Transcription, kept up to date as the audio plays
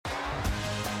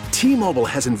T-Mobile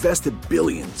has invested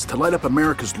billions to light up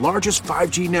America's largest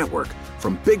 5G network,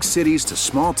 from big cities to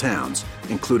small towns,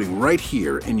 including right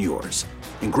here in yours.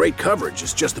 And great coverage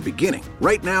is just the beginning.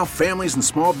 Right now, families and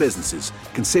small businesses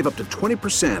can save up to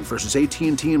 20% versus AT&T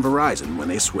and Verizon when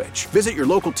they switch. Visit your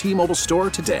local T-Mobile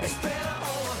store today.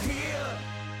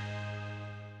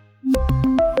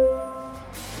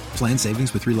 Plan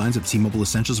savings with 3 lines of T-Mobile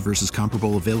Essentials versus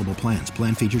comparable available plans.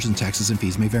 Plan features and taxes and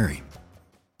fees may vary.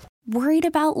 Worried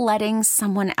about letting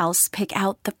someone else pick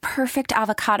out the perfect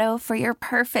avocado for your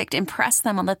perfect impress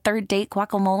them on the third date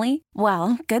guacamole?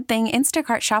 Well, good thing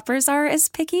Instacart shoppers are as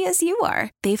picky as you are.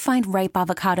 They find ripe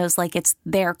avocados like it's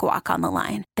their guac on the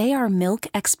line. They are milk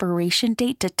expiration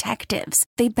date detectives.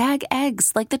 They bag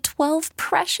eggs like the 12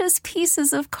 precious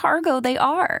pieces of cargo they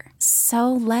are.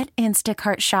 So let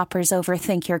Instacart shoppers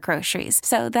overthink your groceries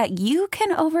so that you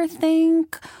can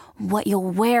overthink what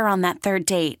you'll wear on that third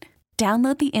date.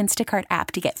 Download the Instacart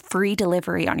app to get free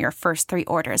delivery on your first 3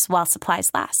 orders while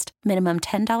supplies last. Minimum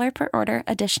 $10 per order.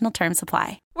 Additional terms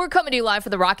apply. We're coming to you live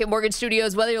from the Rocket Mortgage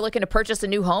Studios. Whether you're looking to purchase a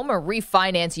new home or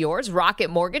refinance yours,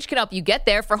 Rocket Mortgage can help you get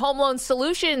there. For home loan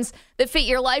solutions that fit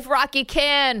your life, Rocket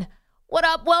can. What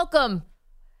up? Welcome.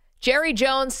 Jerry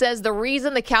Jones says the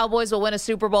reason the Cowboys will win a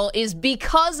Super Bowl is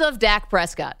because of Dak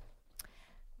Prescott.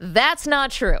 That's not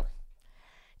true.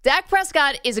 Dak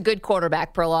Prescott is a good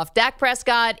quarterback, Perloff. Dak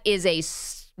Prescott is a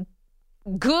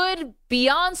good,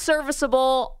 beyond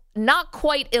serviceable, not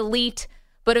quite elite,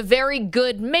 but a very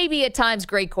good, maybe at times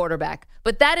great quarterback.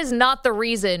 But that is not the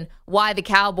reason why the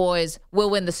Cowboys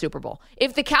will win the Super Bowl.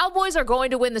 If the Cowboys are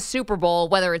going to win the Super Bowl,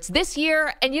 whether it's this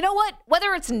year, and you know what?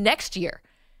 Whether it's next year,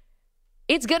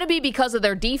 it's going to be because of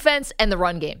their defense and the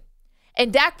run game.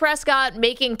 And Dak Prescott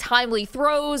making timely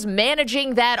throws,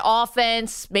 managing that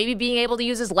offense, maybe being able to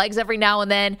use his legs every now and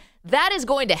then, that is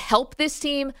going to help this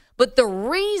team. But the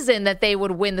reason that they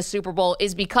would win the Super Bowl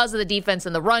is because of the defense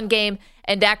and the run game,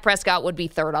 and Dak Prescott would be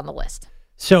third on the list.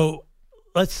 So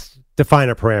let's define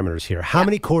our parameters here. How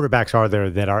many quarterbacks are there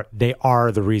that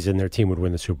are the reason their team would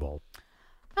win the Super Bowl?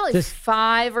 Probably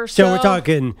 5 or so. So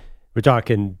we're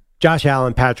talking Josh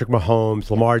Allen, Patrick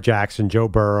Mahomes, Lamar Jackson, Joe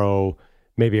Burrow,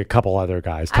 maybe a couple other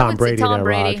guys. Tom Brady, Aaron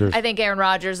Rodgers. I think Aaron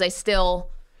Rodgers, they still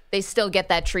get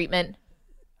that treatment.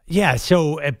 Yeah,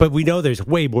 but we know there's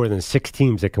way more than 6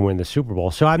 teams that can win the Super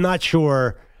Bowl. So I'm not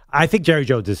sure. I think Jerry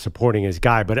Jones is supporting his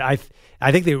guy, but I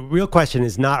think the real question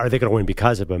is not are they going to win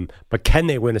because of him, but can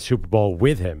they win a Super Bowl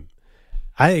with him?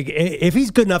 I think if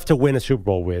he's good enough to win a Super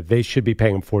Bowl with, they should be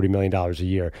paying him $40 million a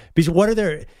year. Because what are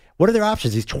their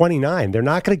options? He's 29. They're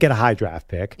not going to get a high draft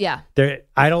pick. Yeah.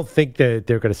 I don't think that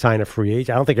they're going to sign a free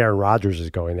agent. I don't think Aaron Rodgers is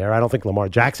going there. I don't think Lamar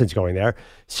Jackson's going there.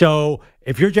 So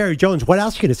if you're Jerry Jones, what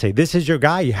else are you going to say? This is your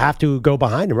guy. You have to go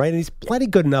behind him, right? And he's plenty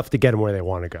good enough to get him where they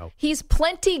want to go. He's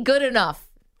plenty good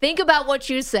enough. Think about what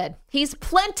you said. He's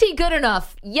plenty good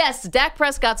enough. Yes, Dak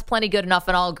Prescott's plenty good enough,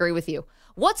 and I'll agree with you.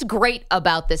 What's great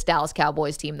about this Dallas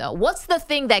Cowboys team, though? What's the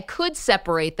thing that could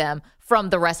separate them from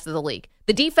the rest of the league?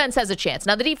 The defense has a chance.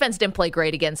 Now, the defense didn't play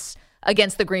great against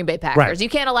the Green Bay Packers. Right. You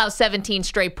can't allow 17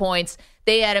 straight points.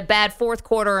 They had a bad fourth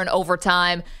quarter and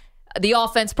overtime. The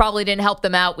offense probably didn't help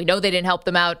them out. We know they didn't help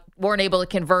them out. Weren't able to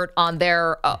convert on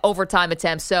their overtime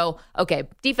attempts. So, okay,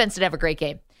 defense did have a great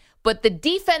game. But the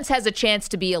defense has a chance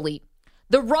to be elite.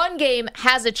 The run game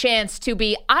has a chance to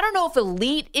be, I don't know if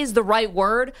elite is the right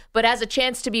word, but has a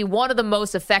chance to be one of the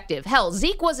most effective. Hell,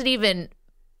 Zeke wasn't even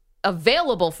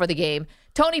available for the game.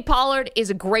 Tony Pollard is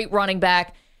a great running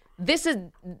back. This is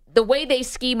the way they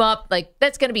scheme up, like,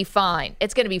 that's going to be fine.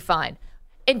 It's going to be fine.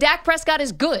 And Dak Prescott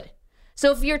is good.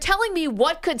 So if you're telling me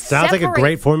what could Sounds like a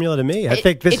great formula to me. I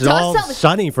think this is all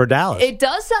sunny for Dallas. It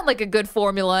does sound like a good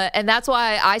formula, and that's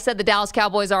why I said the Dallas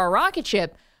Cowboys are a rocket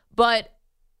ship. But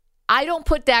I don't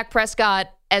put Dak Prescott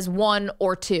as 1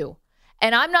 or 2.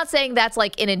 And I'm not saying that's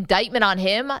like an indictment on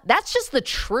him. That's just the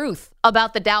truth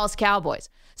about the Dallas Cowboys.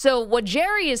 So what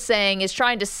Jerry is saying is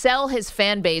trying to sell his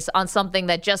fan base on something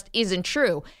that just isn't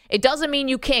true. It doesn't mean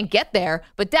you can't get there,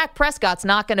 but Dak Prescott's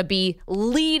not going to be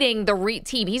leading the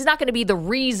team. He's not going to be the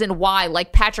reason why,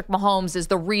 like Patrick Mahomes is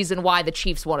the reason why the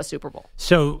Chiefs won a Super Bowl.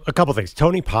 So a couple things.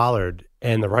 Tony Pollard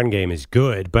and the run game is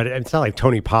good, but it's not like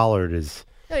Tony Pollard is...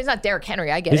 No, he's not Derrick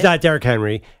Henry. I get it. He's not Derrick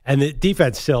Henry, and the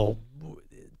defense still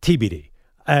TBD.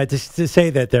 To say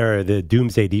that they're the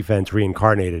doomsday defense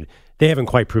reincarnated, they haven't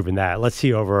quite proven that. Let's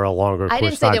see over a longer course. I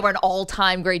didn't say they were an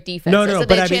all-time great defense. No, I said but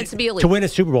they had a chance to be elite. To win a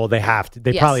Super Bowl, they have to.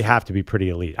 They probably have to be pretty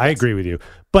elite. I agree with you.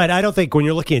 But I don't think when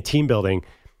you're looking at team building,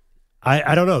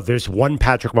 I don't know. There's one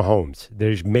Patrick Mahomes.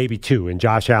 There's maybe 2, and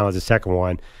Josh Allen's the second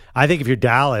one. I think if you're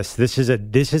Dallas, this is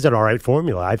an all right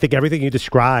formula. I think everything you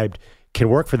described can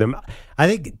work for them. I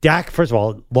think Dak, first of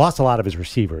all, lost a lot of his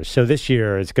receivers. So this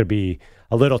year it's going to be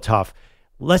a little tough.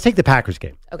 Let's take the Packers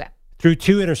game. Okay. Through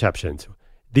 2 interceptions.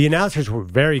 The announcers were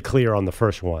very clear on the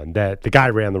first one that the guy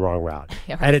ran the wrong route.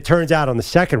 Yeah, right. And it turns out on the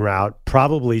second route,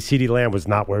 probably CeeDee Lamb was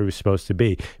not where he was supposed to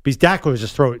be because Dak was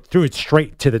just threw it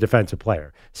straight to the defensive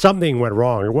player. Something went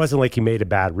wrong. It wasn't like he made a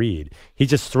bad read. He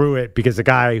just threw it because the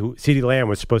guy, CeeDee Lamb,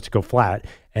 was supposed to go flat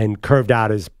and curved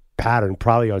out his pattern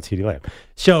probably on CeeDee Lamb.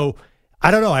 So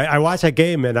I don't know. I watched that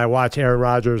game and I watched Aaron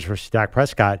Rodgers versus Dak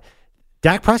Prescott.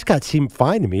 Dak Prescott seemed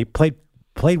fine to me, played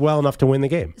well enough to win the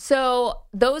game. So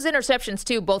those interceptions,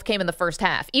 too, both came in the first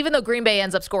half. Even though Green Bay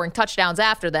ends up scoring touchdowns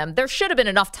after them, there should have been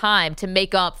enough time to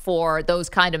make up for those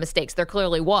kind of mistakes. There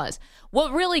clearly was.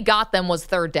 What really got them was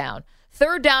third down.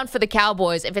 Third down for the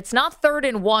Cowboys, if it's not 3rd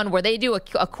and 1 where they do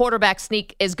a quarterback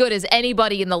sneak as good as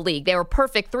anybody in the league. They were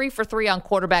perfect 3 for 3 on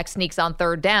quarterback sneaks on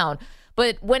third down.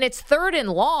 But when it's 3rd and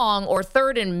long or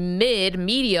 3rd and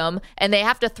medium, and they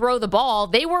have to throw the ball,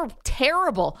 they were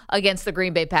terrible against the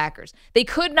Green Bay Packers. They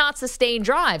could not sustain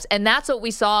drives, and that's what we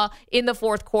saw in the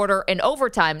fourth quarter and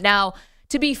overtime. Now,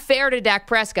 to be fair to Dak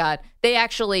Prescott, they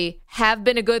actually have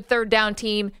been a good third down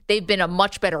team. They've been a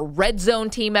much better red zone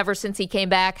team ever since he came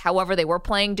back. However, they were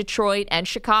playing Detroit and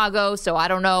Chicago, so I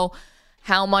don't know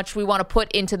how much we want to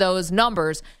put into those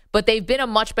numbers. But they've been a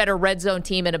much better red zone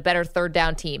team and a better third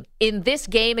down team. In this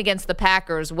game against the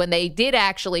Packers, when they did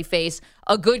actually face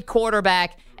a good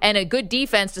quarterback and a good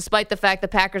defense, despite the fact the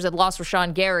Packers had lost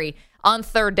Rashawn Gary, on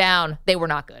third down, they were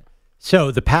not good.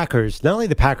 So the Packers, not only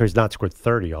the Packers not scored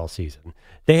 30 all season,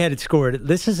 they had scored,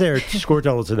 this is their score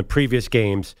totals in the previous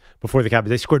games before the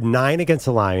Cowboys. They scored 9 against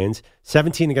the Lions,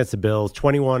 17 against the Bills,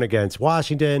 21 against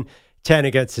Washington, 10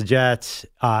 against the Jets.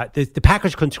 The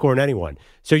Packers couldn't score on anyone.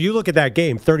 So you look at that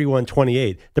game,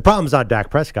 31-28. The problem is not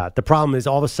Dak Prescott. The problem is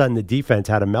all of a sudden the defense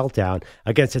had a meltdown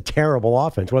against a terrible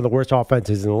offense, one of the worst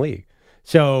offenses in the league.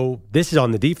 So this is on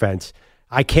the defense.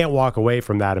 I can't walk away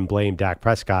from that and blame Dak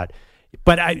Prescott.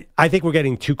 But I think we're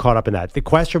getting too caught up in that. The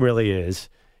question really is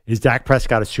Dak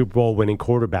Prescott a Super Bowl winning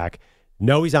quarterback?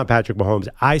 No, he's not Patrick Mahomes.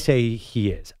 I say he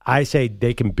is. I say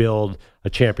they can build a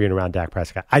champion around Dak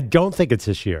Prescott. I don't think it's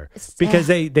this year because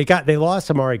they lost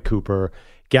Amari Cooper.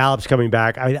 Gallup's coming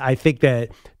back. I think that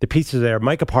the pieces there,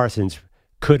 Micah Parsons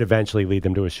could eventually lead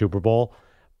them to a Super Bowl.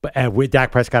 But with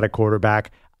Dak Prescott at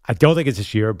quarterback, I don't think it's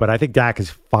this year, but I think Dak is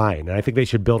fine. And I think they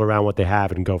should build around what they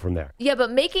have and go from there. Yeah,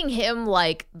 but making him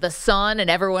like the sun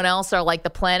and everyone else are like the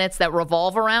planets that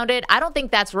revolve around it, I don't think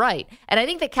that's right. And I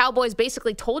think the Cowboys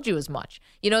basically told you as much.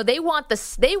 You know, they want the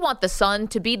sun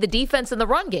to be the defense in the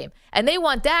run game. And they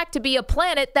want Dak to be a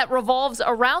planet that revolves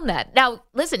around that. Now,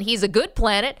 listen, he's a good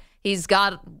planet. He's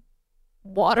got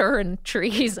water and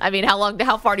trees. I mean,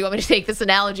 how far do you want me to take this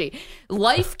analogy?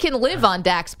 Life can live on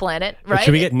Dak's planet, right?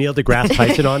 Should we get Neil deGrasse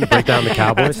Tyson on to break down the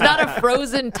Cowboys? It's not a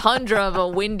frozen tundra of a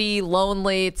windy,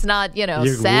 lonely, it's not, Saturn or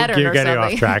something. You're getting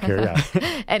off track here, yeah.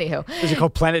 Anywho. Is it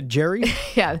called Planet Jerry?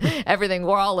 Yeah, everything.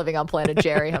 We're all living on Planet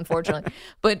Jerry, unfortunately.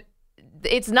 But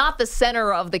it's not the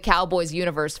center of the Cowboys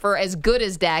universe. For as good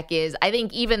as Dak is, I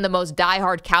think even the most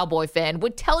diehard Cowboy fan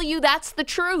would tell you that's the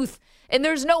truth. And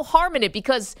there's no harm in it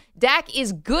because Dak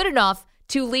is good enough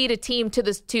to lead a team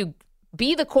to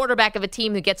be the quarterback of a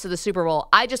team that gets to the Super Bowl.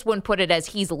 I just wouldn't put it as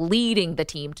he's leading the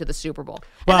team to the Super Bowl.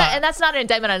 Well, and that's not an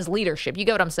indictment on his leadership. You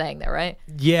get what I'm saying there, right?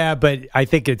 Yeah, but I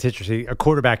think it's interesting. A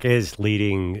quarterback is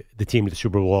leading the team to the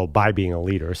Super Bowl by being a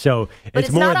leader. So but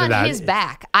it's more not than on that. His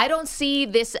back. I don't see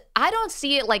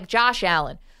it like Josh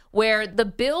Allen, where the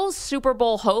Bills' Super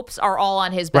Bowl hopes are all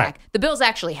on his back. Right. The Bills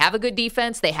actually have a good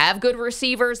defense. They have good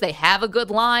receivers. They have a good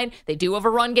line. They do have a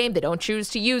run game. They don't choose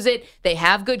to use it. They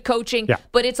have good coaching. Yeah.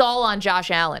 But it's all on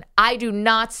Josh Allen. I do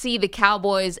not see the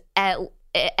Cowboys at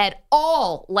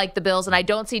all like the Bills, and I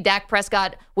don't see Dak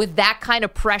Prescott with that kind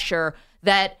of pressure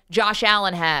that Josh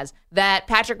Allen has, that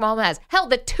Patrick Mahomes has. Hell,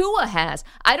 that Tua has.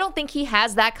 I don't think he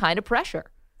has that kind of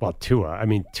pressure. Well,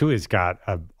 Tua's got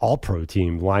an all-pro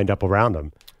team lined up around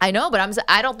him. I know, but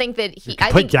I don't think that he...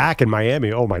 Put Dak in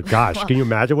Miami. Oh, my gosh. Can you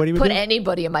imagine what he would do? Put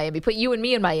anybody in Miami. Put you and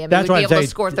me in Miami. That's We'd be able to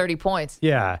score 30 points.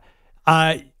 Yeah.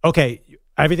 Okay,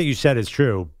 everything you said is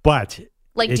true, but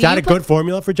is that a good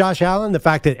formula for Josh Allen? The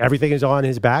fact that everything is on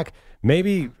his back?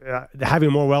 Maybe having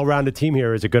a more well-rounded team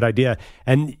here is a good idea.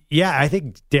 And, yeah, I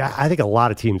think a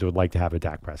lot of teams would like to have a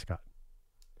Dak Prescott.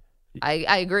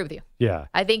 I agree with you. Yeah.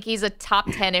 I think he's a top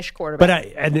 10-ish quarterback.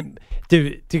 But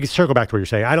to circle back to what you're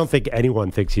saying, I don't think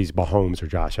anyone thinks he's Mahomes or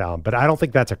Josh Allen, but I don't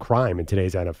think that's a crime in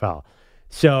today's NFL.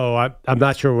 So I'm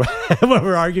not sure what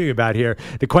we're arguing about here.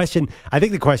 I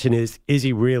think the question is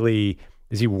he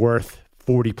worth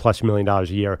 $40+ million a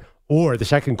year? Or the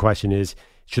second question is,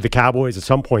 should the Cowboys at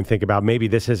some point think about maybe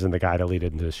this isn't the guy to lead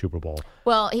it into the Super Bowl?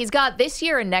 Well, he's got this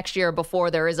year and next year before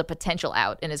there is a potential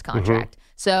out in his contract.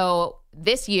 So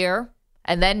this year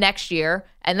and then next year,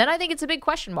 and then I think it's a big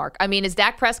question mark. I mean, is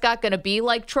Dak Prescott going to be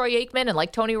like Troy Aikman and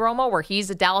like Tony Romo, where he's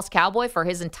a Dallas Cowboy for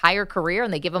his entire career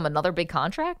and they give him another big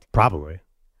contract? Probably.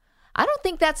 I don't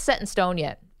think that's set in stone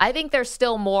yet. I think there's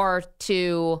still more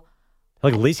to...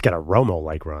 Like at least get a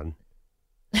Romo-like run.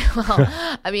 Well,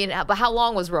 I mean, but how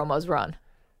long was Romo's run?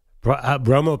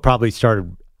 Romo probably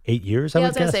started 8 years, I was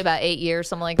would going to guess. say about 8 years,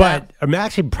 something like but, that. I mean,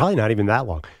 actually, probably not even that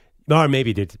long. Or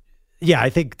maybe did. Yeah, I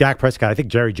think Dak Prescott, I think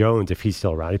Jerry Jones, if he's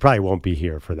still around, he probably won't be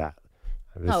here for that.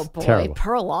 Oh boy, terrible.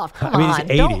 Perloff! Come he's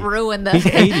on, 80. don't ruin He's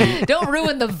 80. the don't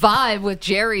ruin the vibe with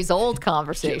Jerry's old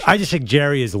conversation. I just think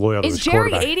Jerry is loyal to Is his Jerry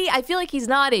quarterback. 80? I feel like he's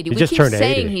not 80. He We just keep turned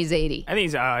saying 80. he's 80. I think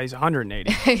he's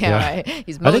 180. Yeah, right.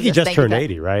 He's I think he Moses. just Thank you, turned Ken.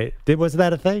 80, right? Wasn't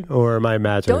that a thing? Or am I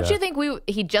imagining Don't that? you think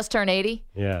he just turned 80?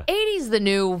 Yeah. 80's the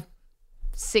new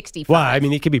 65. Well, I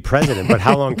mean, he could be president, but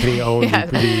how long can he own Yeah.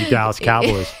 the Dallas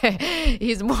Cowboys?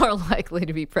 He's more likely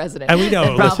to be president And we know,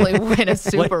 and probably listen, win a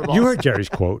Super Bowl. You heard Jerry's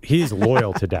quote. He's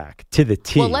loyal to Dak, to the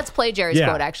T. Well, let's play Jerry's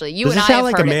quote, actually. You Does and it I sound have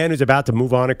like heard a man it. who's about to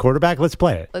move on at quarterback? Let's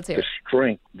play it. Let's hear The it.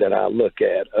 strength that I look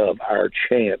at of our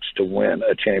chance to win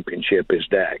a championship is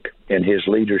Dak and his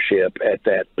leadership at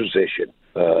that position.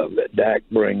 Dak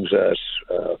brings us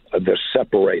the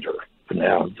separator.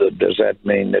 Now, does that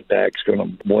mean that Dak's going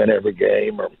to win every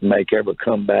game or make every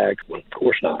comeback? Well, of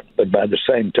course not. But by the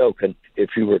same token, if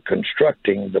you were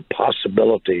constructing the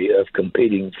possibility of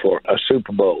competing for a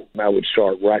Super Bowl, I would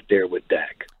start right there with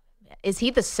Dak. Is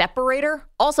he the separator?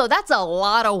 Also, that's a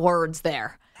lot of words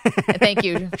there. Thank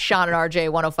you, Sean and RJ,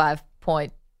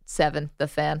 105.7, The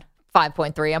Fan.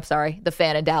 5.3, I'm sorry, The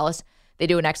Fan in Dallas. They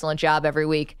do an excellent job every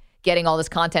week getting all this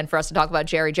content for us to talk about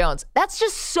Jerry Jones. That's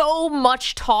just so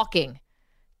much talking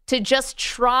to just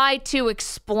try to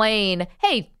explain,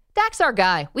 hey, Dak's our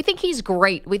guy. We think he's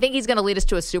great. We think he's going to lead us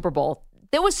to a Super Bowl.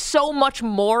 There was so much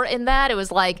more in that. It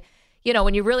was like, you know,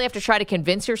 when you really have to try to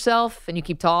convince yourself and you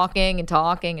keep talking and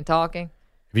talking and talking.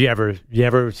 Have you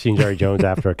ever seen Jerry Jones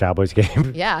after a Cowboys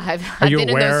game? Yeah, I've Are you been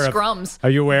in aware those of- scrums. Are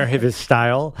you aware of his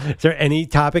style? Is there any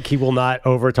topic he will not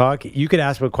overtalk? You could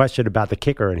ask him a question about the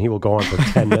kicker, and he will go on for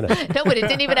 10 minutes. No, but it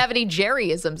didn't even have any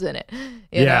Jerryisms in it.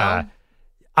 You Yeah.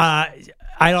 know?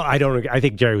 I don't. I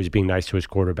think Jerry was being nice to his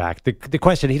quarterback. The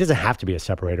question, he doesn't have to be a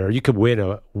separator. You could win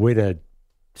a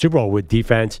Super Bowl with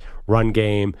defense, run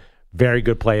game, very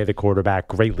good play of the quarterback,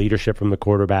 great leadership from the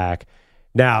quarterback.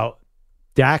 Now,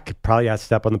 Dak probably has to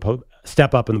step up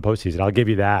in the postseason. I'll give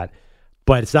you that.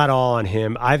 But it's not all on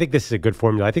him. I think this is a good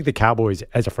formula. I think the Cowboys,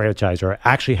 as a franchise, are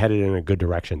actually headed in a good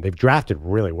direction. They've drafted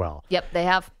really well. Yep, they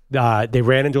have. They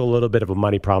ran into a little bit of a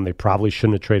money problem. They probably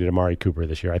shouldn't have traded Amari Cooper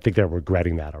this year. I think they're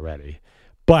regretting that already.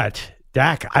 But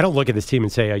Dak, I don't look at this team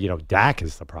and say, Dak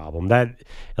is the problem. That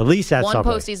at least that's One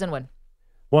something. postseason win.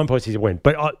 One postseason win.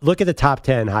 But look at the top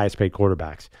 10 highest paid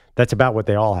quarterbacks. That's about what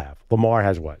they all have. Lamar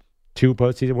has what? 2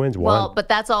 postseason wins? Well, One? but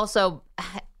that's also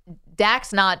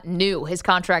Dak's not new. His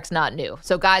contract's not new.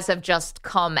 So guys have just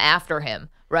come after him,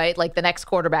 right? Like the next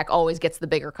quarterback always gets the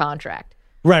bigger contract.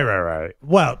 Right.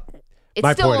 Well, It's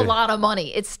my still point a is- lot of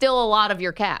money. It's still a lot of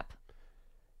your cap.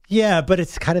 yeah, but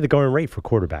it's kind of the going rate for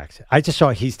quarterbacks. I just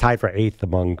saw he's tied for 8th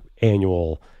among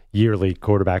annual yearly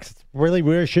quarterbacks. It's really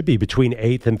where it should be, between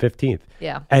 8th and 15th.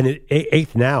 Yeah. And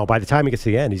 8th now, by the time he gets to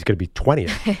the end, he's going to be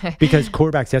 20th. Because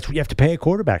quarterbacks, that's what you have to pay a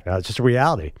quarterback now. It's just a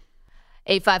reality.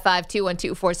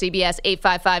 855-212-4CBS,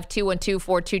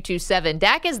 855-212-4227.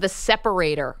 Dak is the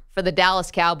separator for the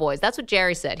Dallas Cowboys. That's what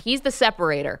Jerry said. He's the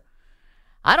separator.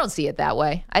 I don't see it that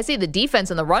way. I see the defense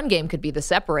and the run game could be the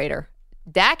separator.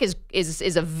 Dak is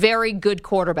a very good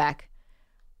quarterback,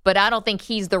 but I don't think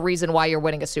he's the reason why you're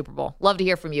winning a Super Bowl. Love to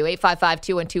hear from you.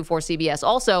 855-212-4CBS.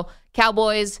 Also,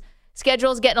 Cowboys'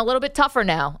 schedule is getting a little bit tougher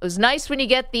now. It was nice when you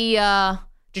get the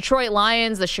Detroit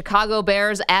Lions, the Chicago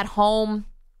Bears at home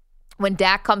when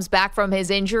Dak comes back from his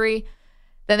injury.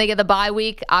 Then they get the bye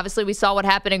week. Obviously, we saw what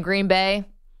happened in Green Bay.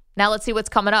 Now let's see what's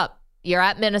coming up. You're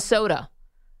at Minnesota.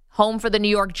 Home for the New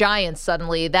York Giants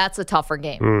suddenly. That's a tougher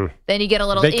game. Then you get a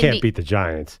little... They can't beat the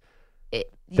Giants. They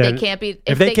Then can't beat...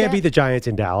 If they can't beat the Giants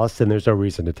in Dallas, then there's no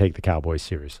reason to take the Cowboys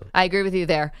seriously. I agree with you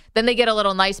there. Then they get a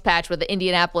little nice patch with the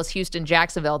Indianapolis, Houston,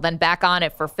 Jacksonville. Then back on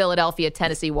it for Philadelphia,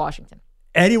 Tennessee, Washington.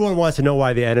 Anyone wants to know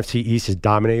why the NFC East is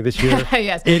dominating this year?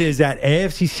 Yes. It is that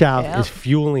AFC South Yep. is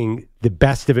fueling the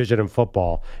best division in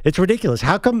football. It's ridiculous.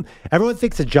 How come everyone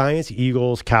thinks the Giants,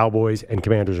 Eagles, Cowboys, and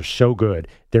Commanders are so good?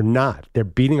 They're not. They're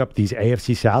beating up these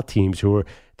AFC South teams who are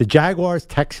the Jaguars,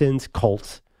 Texans,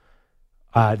 Colts.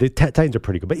 The Titans are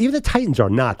pretty good, but even the Titans are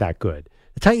not that good.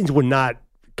 The Titans would not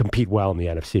compete well in the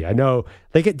NFC. I know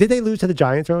did they lose to the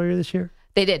Giants earlier this year?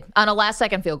 They did on a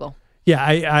last-second field goal. Yeah,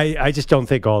 I just don't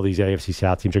think all these AFC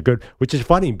South teams are good, which is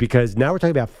funny because now we're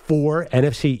talking about 4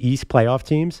 NFC East playoff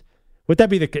teams. Would that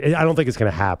be I don't think it's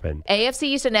going to happen. AFC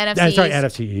East and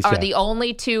NFC East are the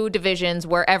only 2 divisions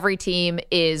where every team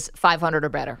is 500 or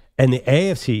better. And the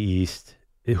AFC East,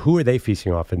 who are they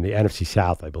feasting off in the NFC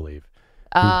South, I believe?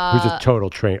 Who's a total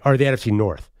train, or the NFC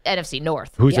North? NFC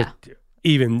North. Who's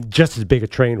even just as big a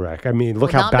train wreck? I mean,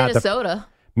 look how bad Minnesota.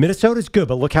 Minnesota's good,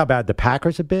 but look how bad the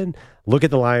Packers have been. Look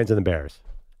at the Lions and the Bears.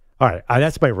 All right,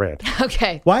 that's my rant.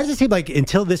 Okay. Why does it seem like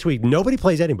until this week, nobody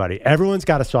plays anybody? Everyone's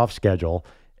got a soft schedule.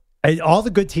 And all the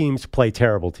good teams play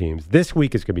terrible teams. This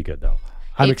week is going to be good, though.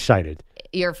 I'm excited.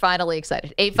 You're finally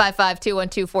excited.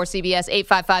 855-212-4CBS,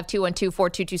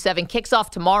 855-212-4227 kicks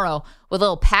off tomorrow with a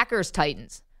little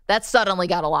Packers-Titans. That suddenly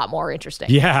got a lot more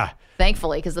interesting. Yeah.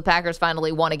 Thankfully, because the Packers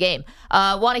finally won a game.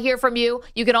 Want to hear from you?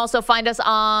 You can also find us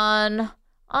on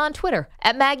Twitter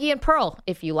at Maggie and Pearl,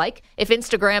 if you like. If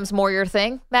Instagram's more your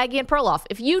thing, Maggie and Perloff.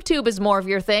 If YouTube is more of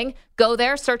your thing, go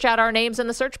there, search out our names in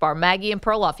the search bar, Maggie and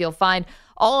Perloff. You'll find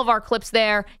all of our clips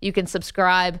there. You can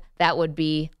subscribe. That would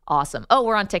be awesome. Oh,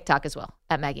 we're on TikTok as well,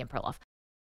 at Maggie and Perloff.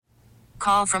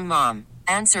 Call from mom.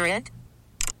 Answer it.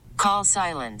 Call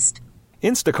silenced.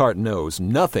 Instacart knows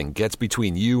nothing gets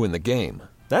between you and the game.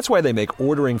 That's why they make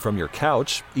ordering from your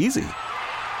couch easy.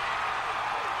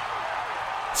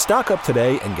 Stock up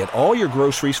today and get all your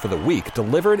groceries for the week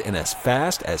delivered in as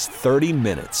fast as 30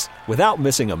 minutes without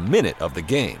missing a minute of the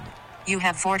game. You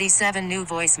have 47 new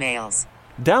voicemails.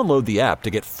 Download the app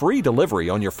to get free delivery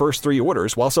on your first 3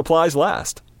 orders while supplies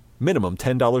last. Minimum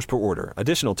 $10 per order.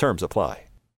 Additional terms apply.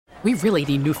 We really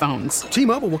need new phones.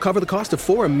 T-Mobile will cover the cost of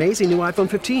 4 amazing new iPhone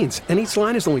 15s, and each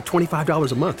line is only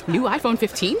 $25 a month. New iPhone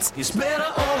 15s? It's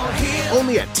better over here.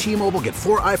 Only at T-Mobile, get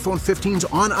 4 iPhone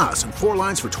 15s on us and 4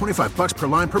 lines for $25 per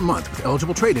line per month with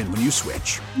eligible trade-in when you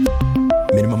switch.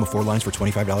 Minimum of 4 lines for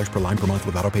 $25 per line per month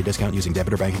with autopay discount using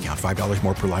debit or bank account. $5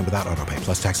 more per line without autopay,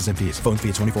 plus taxes and fees. Phone fee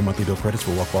at 24 monthly bill credits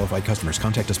for well-qualified customers.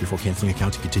 Contact us before canceling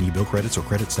account to continue bill credits or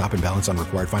credit stop and balance on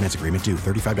required finance agreement due.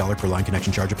 $35 per line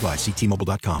connection charge applies. See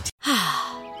T-Mobile.com.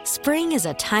 Spring is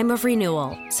a time of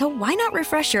renewal, so why not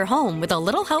refresh your home with a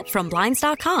little help from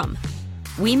Blinds.com?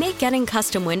 We make getting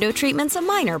custom window treatments a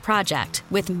minor project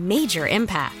with major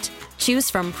impact.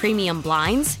 Choose from premium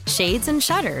blinds, shades, and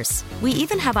shutters. We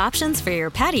even have options for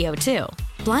your patio, too.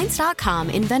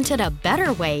 Blinds.com invented a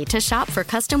better way to shop for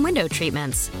custom window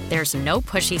treatments. There's no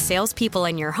pushy salespeople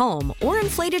in your home or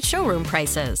inflated showroom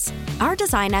prices. Our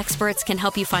design experts can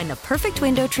help you find the perfect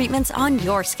window treatments on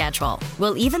your schedule.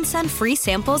 We'll even send free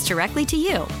samples directly to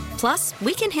you. Plus,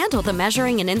 we can handle the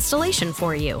measuring and installation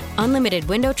for you. Unlimited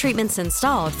window treatments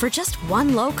installed for just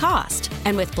one low cost.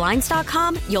 And with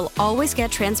Blinds.com, you'll always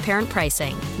get transparent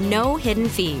pricing. No hidden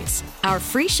fees. Our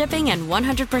free shipping and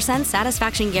 100%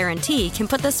 satisfaction guarantee can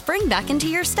put the spring back into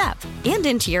your step and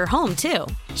into your home, too.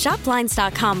 Shop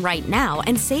Blinds.com right now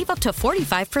and save up to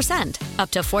 45%.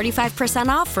 Up to 45%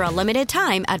 off for a limited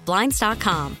time at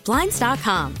Blinds.com.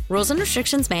 Blinds.com. Rules and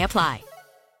restrictions may apply.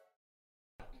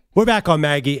 We're back on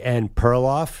Maggie and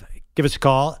Perloff. Give us a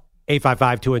call,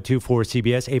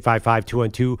 855-212-4CBS,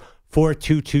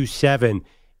 855-212-4227.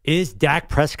 Is Dak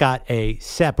Prescott a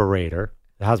separator?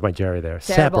 How's my Jerry there?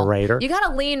 Terrible. Separator. You got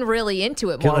to lean really into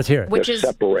it Okay, more. let's hear it. Which The is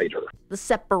separator. the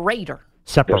separator.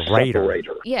 Separator.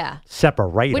 Yeah.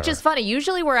 Separator. Which is funny.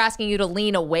 Usually we're asking you to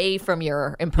lean away from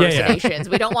your impersonations.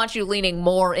 We don't want you leaning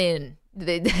more in.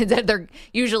 They're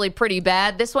usually pretty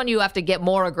bad. This one you have to get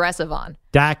more aggressive on.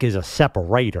 Dak is a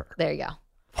separator. There you go.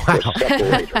 Wow.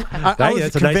 I was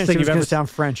That's a nice convinced thing it was you've going ever to sound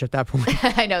French at that point.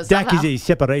 I know. Dak Somehow. is a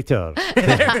separator.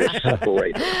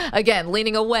 Separator. Again,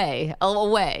 leaning away.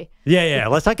 Yeah.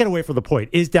 Let's not get away from the point.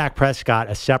 Is Dak Prescott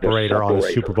a separator on the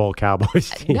Super Bowl Cowboys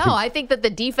team? No, I think that the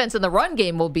defense and the run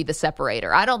game will be the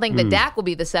separator. I don't think that Dak will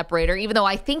be the separator, even though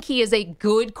I think he is a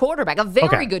good quarterback, a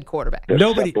very good quarterback.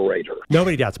 Nobody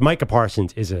doubts. Micah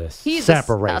Parsons is He's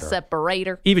separator. a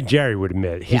separator. Even Jerry would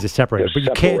admit he's a separator. But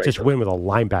you can't just separator. win with a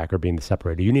linebacker being the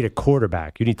separator. You need a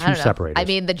quarterback. You need I two don't know. separators. I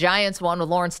mean, the Giants won with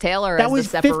Lawrence Taylor That as was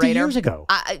the separator. 50 years ago.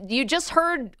 You just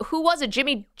heard, who was it?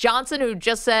 Jimmy Johnson, who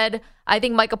just said, I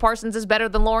think Micah Parsons is better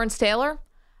than Lawrence Taylor.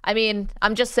 I mean,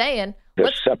 I'm just saying. The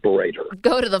Let's separator.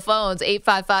 go to the phones,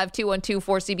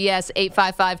 855-212-4CBS,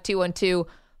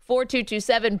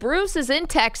 855-212-4227. Bruce is in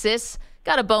Texas.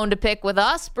 Got a bone to pick with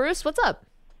us. Bruce, what's up?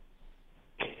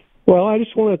 Well, I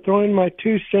just want to throw in my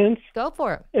 2 cents Go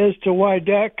for it. as to why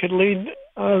Dak could lead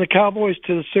the Cowboys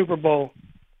to the Super Bowl.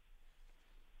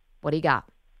 What do you got?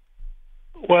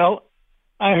 Well,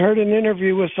 I heard an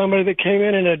interview with somebody that came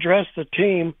in and addressed the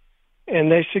team,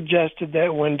 and they suggested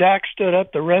that when Dak stood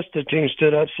up, the rest of the team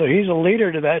stood up. So he's a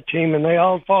leader to that team, and they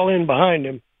all fall in behind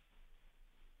him.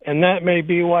 And that may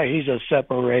be why he's a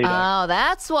separator. Oh,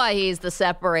 that's why he's the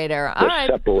separator. The All right.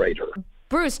 separator.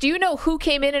 Bruce, do you know who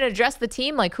came in and addressed the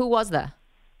team? Like, who was that?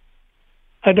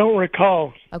 I don't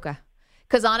recall. Okay.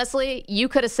 Because honestly, you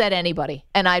could have said anybody,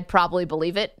 and I'd probably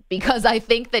believe it, because I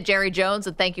think that Jerry Jones,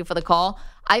 and thank you for the call,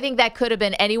 I think that could have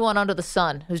been anyone under the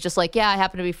sun who's just like, yeah, I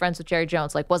happen to be friends with Jerry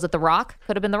Jones. Like, was it The Rock?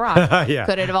 Could have been The Rock. Yeah.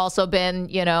 Could it have also been,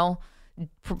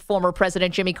 former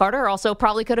President Jimmy Carter? Also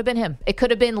probably could have been him. It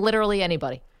could have been literally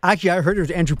anybody. Actually, I heard it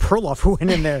was Andrew Perloff who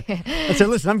went in there and said,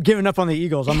 listen, I'm giving up on the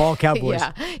Eagles. I'm all Cowboys.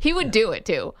 Yeah, he would do it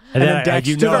too. And then Dak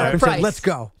stood up and said, let's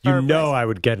go. I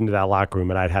would get into that locker room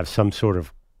and I'd have some sort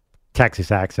of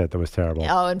Texas accent that was terrible.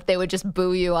 Oh, and they would just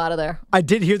boo you out of there. I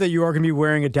did hear that you are going to be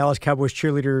wearing a Dallas Cowboys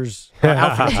cheerleader's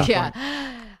outfit.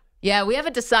 Yeah, we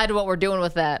haven't decided what we're doing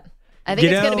with that. I think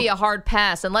it's going to be a hard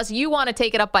pass unless you want to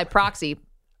take it up by proxy.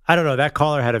 I don't know. That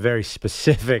caller had a very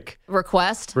specific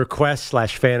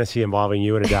request/fantasy involving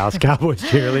you in a Dallas Cowboys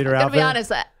cheerleader outfit. To be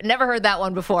honest, I never heard that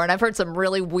one before, and I've heard some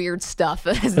really weird stuff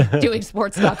doing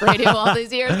sports talk radio all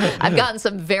these years. I've gotten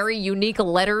some very unique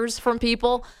letters from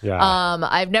people. Yeah.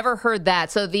 I've never heard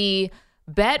that. So the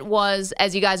bet was,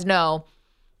 as you guys know,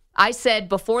 I said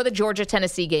before the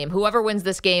Georgia-Tennessee game, whoever wins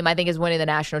this game, I think is winning the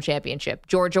national championship.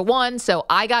 Georgia won, so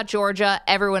I got Georgia.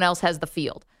 Everyone else has the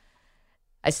field.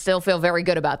 I still feel very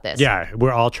good about this. Yeah,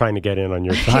 we're all trying to get in on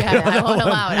your side. Yeah, I won't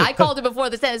allow it. I called it before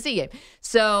the Tennessee game.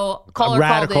 So caller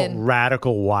called in.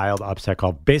 Radical, wild upset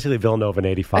call. Basically Villanova in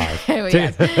 85.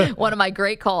 Yes, one of my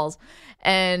great calls.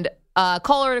 And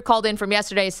caller called in from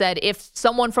yesterday said, if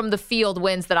someone from the field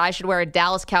wins, that I should wear a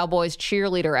Dallas Cowboys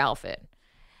cheerleader outfit.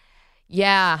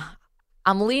 Yeah,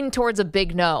 I'm leaning towards a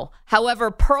big no. However,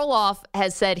 Perloff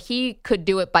has said he could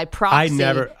do it by proxy.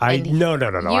 No. I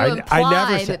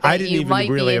never said. I didn't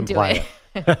even really imply it.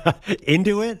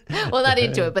 Into it? Well, not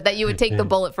into it, but that you would take the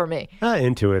bullet for me.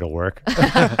 Into it'll work.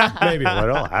 Maybe a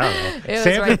little. I don't know.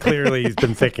 Samson clearly has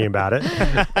been thinking about it.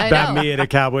 About me and the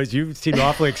Cowboys. You seem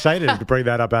awfully excited to bring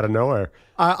that up out of nowhere.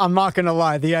 I'm not going to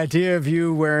lie. The idea of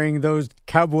you wearing those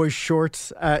Cowboys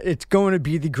shorts, it's going to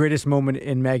be the greatest moment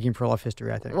in Maggie and Perloff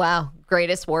history, I think. Wow.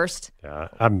 Greatest, worst? Yeah,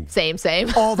 Same.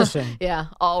 All the same. Yeah,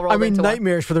 all rolled into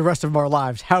nightmares for the rest of our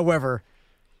lives. However...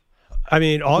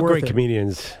 all great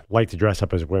comedians like to dress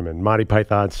up as women. Monty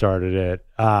Python started it.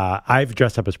 I've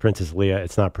dressed up as Princess Leia.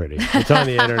 It's not pretty. It's on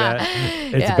the internet.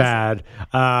 It's bad.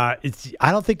 I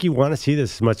don't think you want to see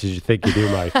this as much as you think you do,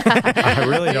 Mike. I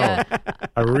really don't.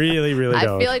 I really don't.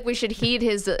 I feel like we should heed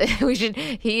his.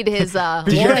 Warnings there.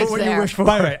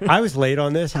 By the way, I was late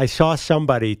on this. I saw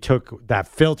somebody took that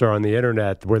filter on the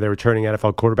internet where they were turning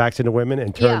NFL quarterbacks into women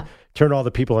and turned all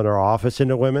the people in our office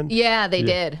into women. Yeah, they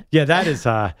did. Yeah, that is.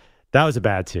 That was a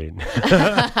bad scene.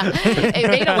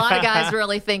 It made a lot of guys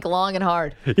really think long and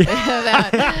hard. It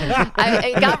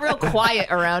got real quiet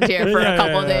around here for a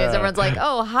couple of days. Everyone's like,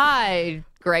 oh, hi,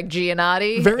 Greg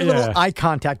Giannotti. Very little eye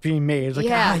contact being made. It's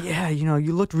like,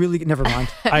 you looked really good. Never mind.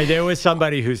 There was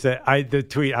somebody who said, the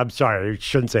tweet, I'm sorry, I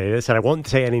shouldn't say this, and I won't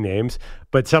say any names,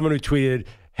 but someone who tweeted,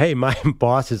 hey, my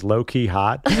boss is low-key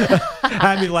hot.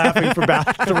 Had me laughing for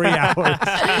about 3 hours.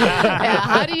 Yeah,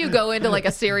 how do you go into like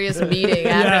a serious meeting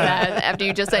after that, after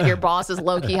you just said your boss is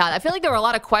low-key hot? I feel like there were a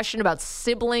lot of questions about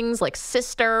siblings, like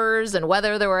sisters, and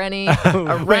whether there were any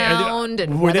around,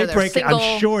 and whether they're single.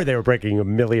 I'm sure they were breaking a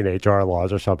million HR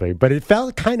laws or something, but it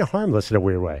felt kind of harmless in a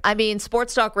weird way. I mean,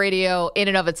 sports talk radio in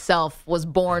and of itself was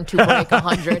born to break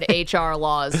 100 HR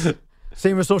laws.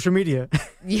 Same with social media.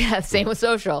 Yeah, same with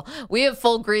social. We have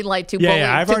full green light to bully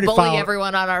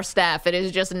everyone on our staff. It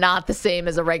is just not the same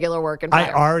as a regular work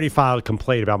environment. I already filed a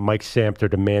complaint about Mike Samter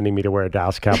demanding me to wear a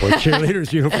Dallas Cowboys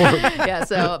cheerleader's uniform. Yeah,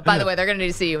 so by the way, they're going to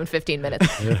need to see you in 15 minutes.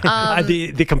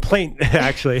 The complaint,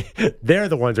 actually, they're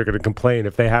the ones who are going to complain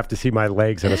if they have to see my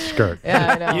legs in a skirt.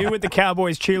 Yeah, I know. You with the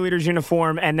Cowboys cheerleader's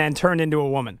uniform and then turned into a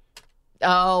woman.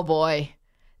 Oh, boy.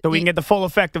 So we can get the full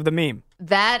effect of the meme.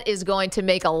 That is going to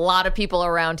make a lot of people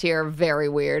around here very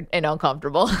weird and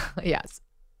uncomfortable. Yes.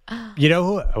 You know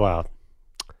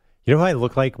who I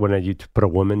look like when you put a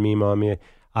woman meme on me?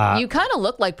 You kind of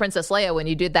look like Princess Leia when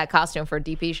you did that costume for a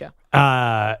DP show.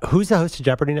 Who's the host of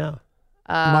Jeopardy now?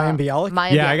 Mayim Bialik?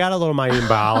 I got a little Mayim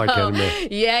Bialik in me.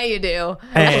 Yeah, you do.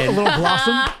 And a little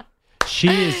Blossom?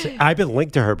 I've been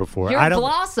linked to her before. You're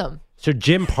Blossom. So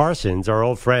Jim Parsons, our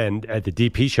old friend at the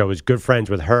DP show, was good friends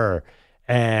with her.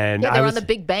 And they were on the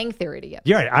Big Bang Theory together.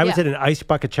 Yeah, I was in an Ice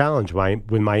Bucket Challenge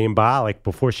with Mayim Bialik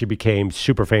before she became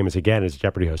super famous again as a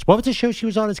Jeopardy host. What was the show she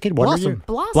was on as a kid? Blossom.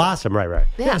 Blossom, right.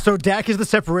 Yeah, so Dak is the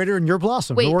separator and you're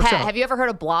Blossom. Wait, Pat, have you ever heard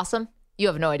of Blossom? You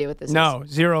have no idea what this is. No,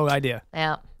 zero idea.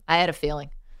 Yeah, I had a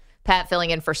feeling. Pat filling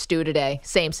in for Stu today.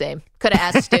 Same. Could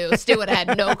have asked Stu. Stu would have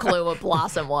had no clue what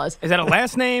Blossom was. Is that a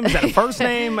last name? Is that a first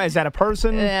name? Is that a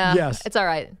person? Yeah. Yes. It's all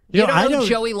right. You don't know who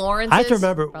Joey Lawrence is? I have to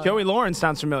remember. Probably. Joey Lawrence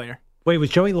sounds familiar. Wait, was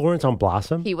Joey Lawrence on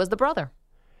Blossom? He was the brother.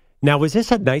 Now, was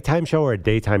this a nighttime show or a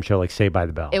daytime show like Saved by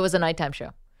the Bell? It was a nighttime show.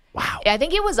 Wow. I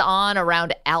think it was on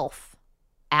around ALF.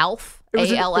 ALF? It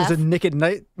was ALF? a Nick at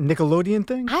Night Nickelodeon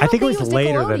thing? I think it was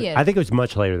later than. I think it was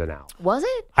much later than Alf. Was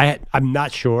it? I'm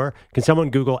not sure. Can someone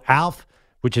Google Alf?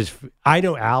 Which is, I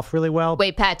know Alf really well.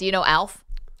 Wait, Pat, do you know ALF?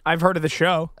 I've heard of the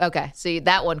show. Okay, so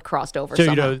that one crossed over So,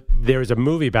 somehow. there was a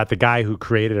movie about the guy who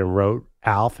created and wrote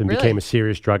Alf and became a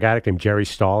serious drug addict named Jerry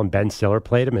Stahl, and Ben Stiller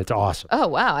played him. It's awesome. Oh,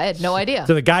 wow, I had no idea.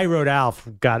 So the guy who wrote Alf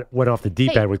went off the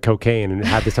deep end with cocaine and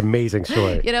had this amazing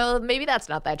story. Maybe that's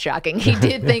not that shocking. He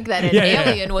did think that an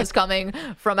alien was coming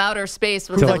from outer space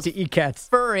with Who like to eat cats.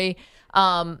 Furry.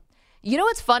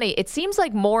 What's funny? It seems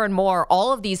like more and more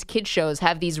all of these kid shows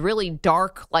have these really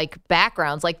dark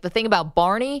backgrounds. Like the thing about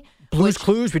Barney. Blue's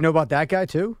Clues, we know about that guy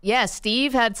too. Yeah,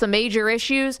 Steve had some major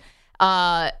issues.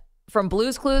 From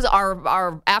Blue's Clues,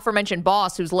 our aforementioned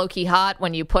boss, who's low-key hot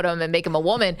when you put him and make him a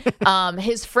woman,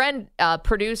 his friend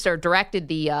produced or directed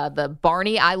the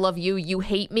Barney, I Love You, You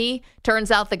Hate Me. Turns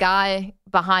out the guy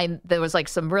behind, there was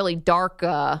some really dark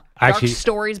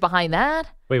stories behind that.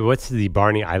 Wait, what's the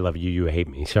Barney, I Love You, You Hate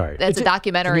Me? Sorry. That's a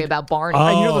documentary about Barney. Oh,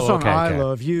 And you know the song, okay. I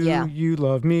love you, you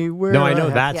love me. No, I know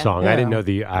that song. I didn't know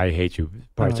the I Hate You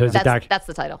part. So it's that's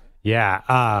the title. Yeah.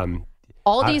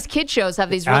 All these kid shows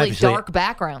have these really dark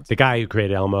backgrounds. The guy who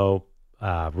created Elmo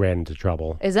ran into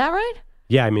trouble. Is that right?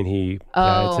 Yeah, I mean,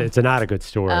 it's not a good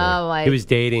story. He was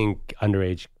dating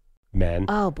underage men.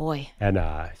 Oh, boy. And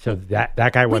so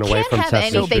that guy went away from Sesame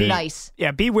Street. Anything nice.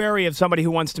 Yeah, be wary of somebody who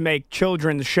wants to make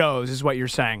children's shows, is what you're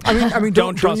saying. I mean,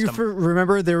 don't trust you them.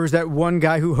 Remember there was that one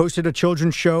guy who hosted a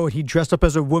children's show. He dressed up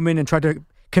as a woman and tried to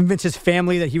convince his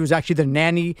family that he was actually the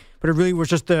nanny, but it really was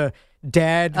just the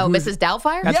dad. Oh, Mrs.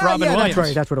 Doubtfire? That's Robin Williams. That's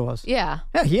right. That's what it was. Yeah.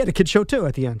 Yeah, he had a kid show too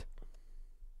at the end.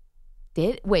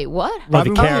 Wait, what?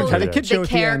 Robin the Williams character. had a kid show The at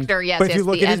the end. character, yes, But if you yes,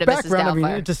 look the at his end of Mrs. background, I mean,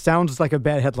 Doubtfire. it just sounds like a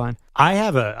bad headline. I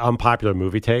have an unpopular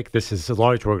movie take. This is, as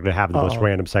long as we're going to have the most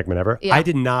random segment ever. Yeah. I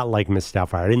did not like Miss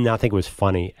Doubtfire. I did not think it was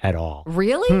funny at all.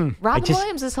 Really? Robin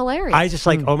Williams is hilarious. I just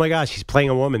oh my gosh, she's playing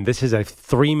a woman. This is a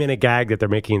 3-minute gag that they're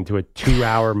making into a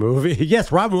 2-hour movie. Yes,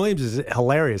 Robin Williams is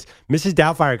hilarious. Mrs.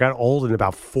 Doubtfire got old in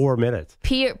about 4 minutes.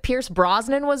 Pierce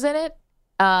Brosnan was in it.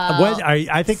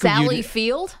 I think Sally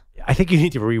Field. I think you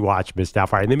need to rewatch Miss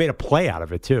Doubtfire. And they made a play out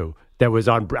of it, too, that was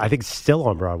on, I think, still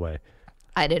on Broadway.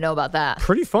 I didn't know about that.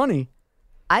 Pretty funny.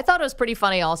 I thought it was pretty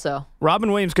funny also.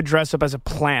 Robin Williams could dress up as a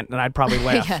plant, and I'd probably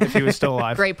laugh if he was still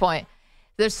alive. Great point.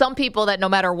 There's some people that no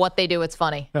matter what they do, it's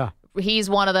funny. Yeah. He's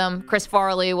one of them. Chris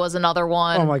Farley was another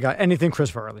one. Oh, my God. Anything Chris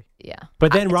Farley. Yeah.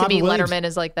 But then to Robin me, Williams, Letterman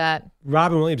is like that.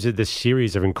 Robin Williams did this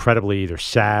series of incredibly either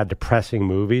sad, depressing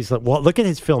movies. Well, look at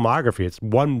his filmography. It's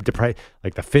one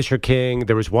like The Fisher King.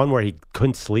 There was one where he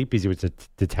couldn't sleep because he was a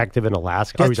detective in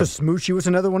Alaska. Get to Smoochie was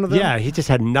another one of them. Yeah, he just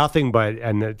had nothing but,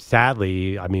 and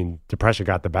sadly, I mean, depression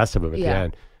got the best of him at the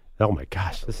end. Oh my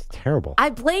gosh, this is terrible.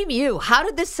 I blame you. How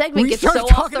did this segment We get so started off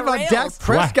talking the about rails? Dak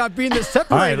Prescott being the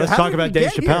separator. All right, let's How talk did about we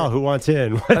Dave get Chappelle. here? Who wants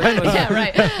in? Yeah,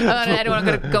 right. I don't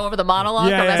want to go over the monologue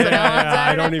from SNL on Saturday.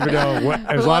 I don't even know.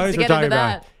 As Who long wants as to we're get talking into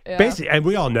about that? Yeah. basically, and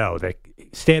we all know that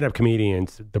stand-up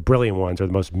comedians, the brilliant ones, are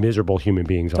the most miserable human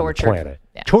beings Tortured. on the planet.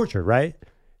 Yeah. Tortured, right?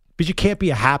 But you can't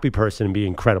be a happy person and be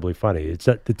incredibly funny. It's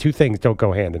the two things don't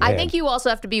go hand in hand. I think you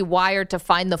also have to be wired to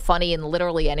find the funny in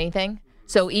literally anything.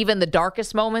 So even the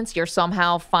darkest moments, you're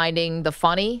somehow finding the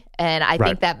funny. And I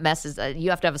think that messes, you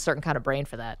have to have a certain kind of brain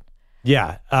for that.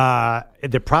 Yeah.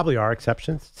 There probably are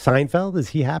exceptions. Seinfeld, is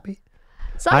he happy?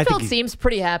 Seinfeld seems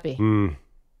pretty happy.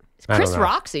 Chris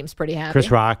Rock seems pretty happy. Chris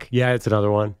Rock. Yeah, it's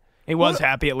another one. He was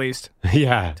happy at least.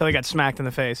 Yeah. Until he got smacked in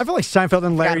the face. I feel like Seinfeld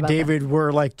and Larry about David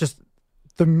were like just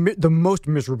the most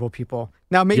miserable people.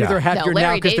 Now maybe they're happier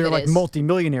now because they're like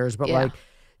multimillionaires, but like,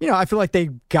 you know, I feel like they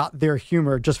got their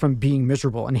humor just from being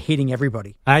miserable and hating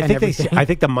everybody. I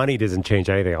think the money doesn't change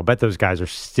anything. I'll bet those guys are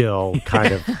still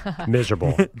kind of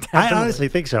miserable. I honestly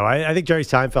think so. I think Jerry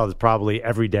Seinfeld is probably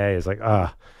every day is like,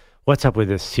 what's up with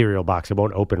this cereal box? It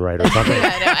won't open right or something.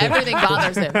 Yeah, no, everything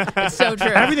bothers him. It's so true.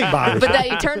 Everything bothers him. him. But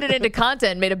he turned it into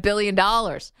content and made $1 billion.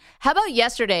 How about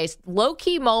yesterday's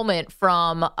low-key moment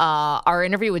from our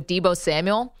interview with Deebo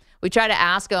Samuel? We tried to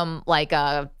ask him, like,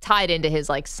 tied into his,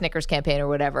 like, Snickers campaign or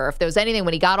whatever, if there was anything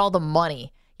when he got all the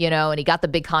money, you know, and he got the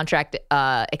big contract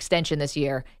extension this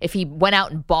year, if he went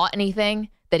out and bought anything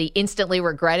that he instantly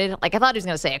regretted. Like, I thought he was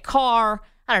going to say a car,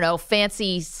 I don't know,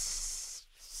 fancy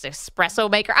espresso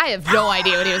maker. I have no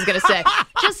idea what he was going to say.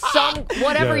 Just some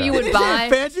whatever you would buy.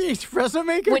 Fancy espresso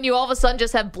maker. When you all of a sudden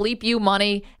just have bleep you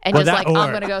money and I'm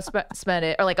going to go spend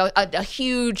it, or like a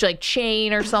huge like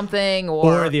chain or something,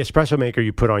 or the espresso maker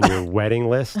you put on your wedding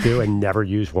list too and never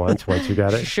use once you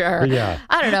got it. Sure. Yeah.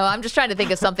 I don't know. I'm just trying to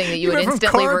think of something that you would from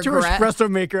instantly car regret. To espresso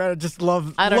maker. I just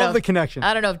love the connection.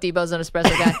 I don't know if Debo's an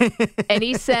espresso guy. And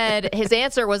he said his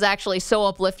answer was actually so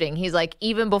uplifting. He's like,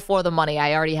 even before the money,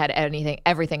 I already had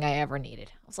everything I ever needed.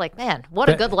 I was like, man, what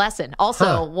a good lesson.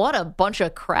 Also, what a bunch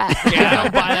of crap. Yeah,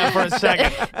 don't buy that for a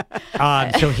second.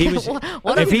 So he was.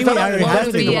 Why did he pull out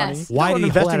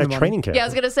a training camp? Yeah, I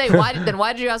was going to say, why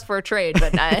did you ask for a trade?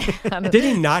 But did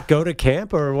he not go to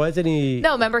camp, or wasn't he?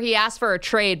 No, remember he asked for a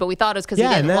trade, but we thought it was because he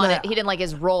didn't want it. He didn't like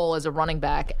his role as a running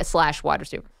back / wide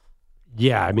receiver.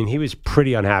 Yeah, I mean, he was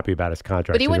pretty unhappy about his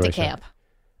contract. But he went to camp.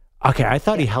 Okay, I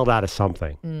thought he held out of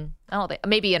something. I don't think,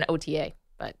 maybe an OTA,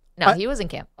 but no, he was in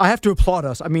camp. I have to applaud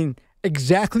us. I mean,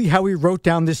 exactly how we wrote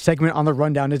down this segment on the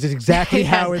rundown is exactly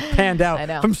how it panned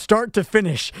out from start to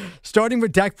finish. Starting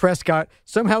with Dak Prescott,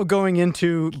 somehow going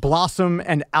into Blossom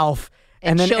and Alf,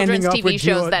 and then children's ending up TV with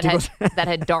shows that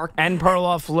had dark. And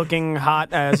Perloff looking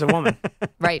hot as a woman.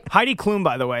 Right. Heidi Klum,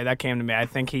 by the way, that came to me. I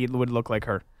think he would look like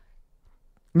her.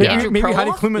 Maybe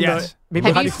Heidi Klum in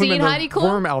Have you seen Heidi Klum?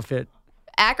 Worm outfit.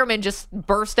 Ackerman just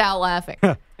burst out laughing.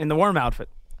 In the worm outfit.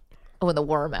 Oh, in the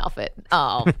worm outfit.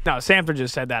 Oh. No, Sanford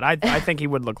just said that. I think he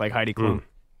would look like Heidi Klum.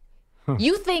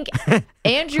 You think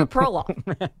Andrew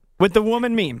Perloff with the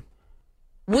woman meme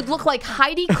would look like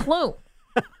Heidi Klum?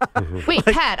 Wait,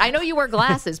 Pat, I know you wear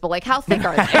glasses, but like, how thick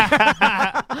are they?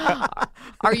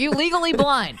 Are you legally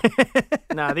blind?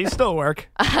 Nah, these still work.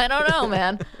 I don't know,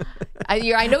 man.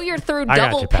 I know you're through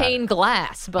double pane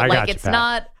glass, but like it's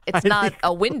not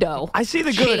a window. I see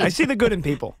the good. I see the good in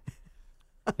people.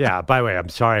 Yeah, by the way, I'm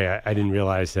sorry. I didn't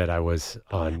realize that I was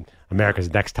on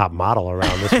America's Next Top Model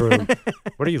around this room.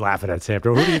 What are you laughing at,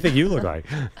 Sandra? Who do you think you look like?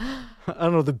 I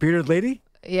don't know, the bearded lady?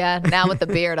 Yeah, now with the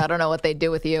beard, I don't know what they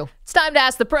do with you. It's time to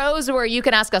Ask the Pros, where you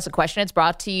can ask us a question. It's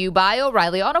brought to you by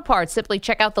O'Reilly Auto Parts. Simply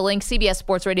check out the link,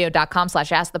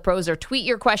 cbssportsradio.com/askthepros, or tweet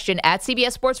your question at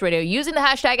CBS Sports Radio using the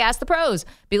hashtag #AskThePros.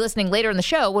 Be listening later in the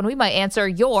show when we might answer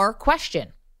your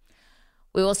question.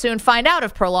 We will soon find out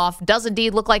if Perloff does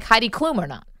indeed look like Heidi Klum or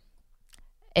not.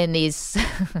 In these...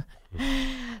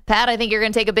 Pat, I think you're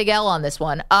going to take a big L on this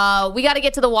one. We got to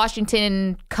get to the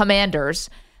Washington Commanders,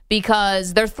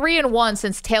 because they're 3-1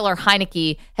 since Taylor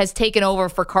Heineke has taken over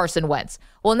for Carson Wentz.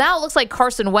 Well, now it looks like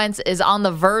Carson Wentz is on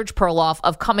the verge, Perloff,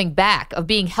 of coming back, of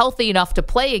being healthy enough to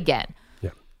play again.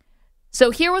 Yeah.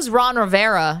 So here was Ron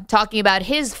Rivera talking about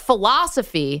his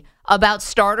philosophy about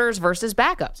starters versus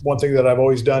backups. One thing that I've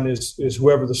always done is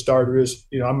whoever the starter is,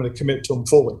 I'm going to commit to them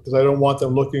fully, because I don't want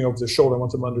them looking over their shoulder. I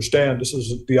want them to understand this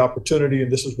is the opportunity and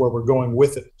this is where we're going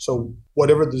with it. So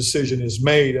whatever the decision is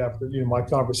made after my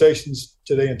conversations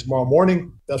today and tomorrow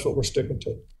morning, that's what we're sticking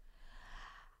to.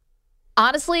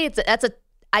 Honestly,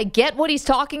 I get what he's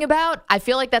talking about. I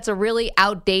feel like that's a really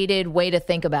outdated way to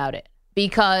think about it,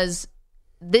 because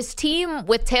this team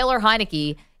with Taylor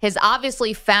Heineke has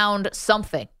obviously found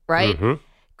something. Right? Mm-hmm.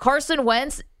 Carson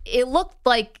Wentz, it looked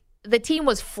like the team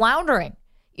was floundering,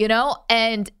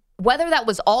 and whether that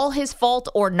was all his fault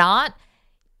or not,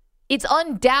 it's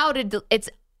undoubted. It's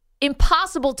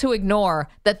impossible to ignore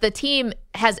that the team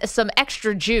has some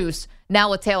extra juice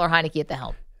now with Taylor Heineke at the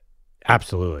helm.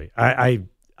 Absolutely. I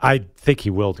think he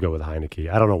will go with Heineke.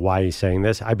 I don't know why he's saying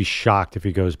this. I'd be shocked if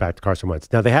he goes back to Carson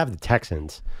Wentz. Now, they have the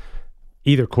Texans.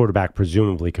 Either quarterback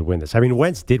presumably could win this. I mean,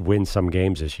 Wentz did win some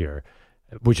games this year,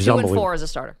 which is 2-4 as a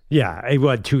starter. Yeah, he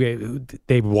won 2 games.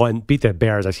 They beat the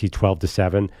Bears. I see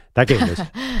 12-7. That game was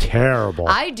terrible.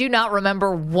 I do not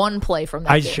remember one play from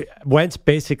that game. Wentz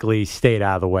basically stayed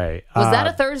out of the way. Was that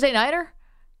a Thursday nighter?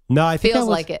 No, I think feels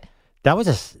like it.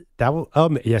 Yes,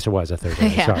 it was a Thursday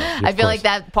night. Yeah. Sorry, I feel like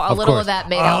that a little of that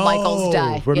made out Michael's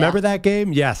die. Remember that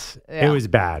game? Yes, it was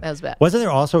bad. That was bad. Wasn't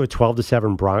there also a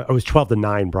 12-7 it was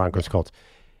 12-9 Broncos Colts?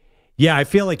 Yeah, I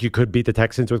feel like you could beat the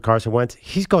Texans with Carson Wentz.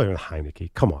 He's going with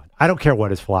Heineke. Come on. I don't care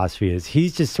what his philosophy is.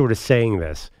 He's just sort of saying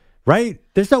this, right?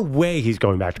 There's no way he's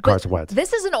going back to Carson Wentz.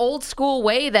 This is an old school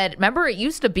way that, remember, it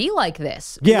used to be like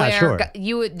this. Yeah, where sure.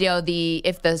 You would,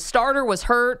 if the starter was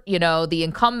hurt,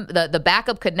 the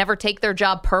backup could never take their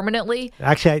job permanently.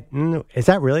 Actually, is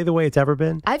that really the way it's ever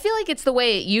been? I feel like it's the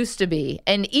way it used to be.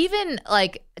 And even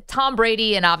like Tom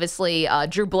Brady and obviously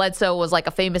Drew Bledsoe was like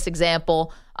a famous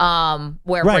example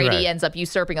where Brady ends up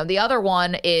usurping him. The other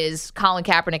one is Colin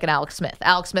Kaepernick and Alex Smith.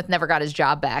 Alex Smith never got his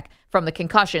job back from the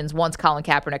concussions once Colin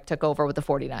Kaepernick took over with the the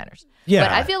 49ers. Yeah.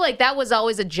 But I feel like that was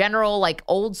always a general, like,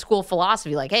 old school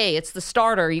philosophy. Like, hey, it's the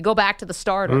starter. You go back to the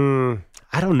starter.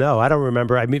 I don't know. I don't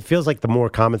remember. I mean, it feels like the more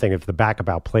common thing, if the backup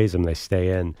outplays them, they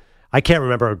stay in. I can't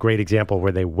remember a great example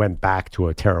where they went back to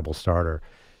a terrible starter.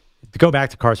 To go back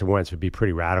to Carson Wentz would be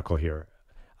pretty radical here.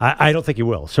 I don't think he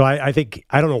will. So I think,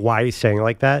 I don't know why he's saying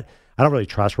like that. I don't really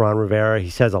trust Ron Rivera.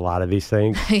 He says a lot of these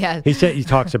things. Yeah. He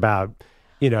talks about,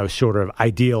 sort of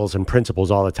ideals and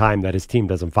principles all the time that his team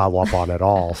doesn't follow up on at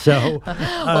all. So,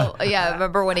 I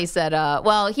remember when he said,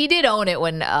 he did own it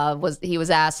when he was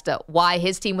asked why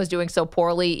his team was doing so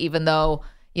poorly, even though,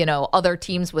 other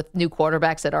teams with new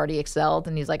quarterbacks had already excelled.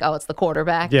 And he's like, oh, it's the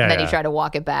quarterback. Yeah, and then he tried to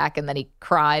walk it back, and then he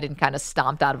cried and kind of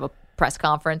stomped out of a press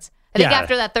conference. I think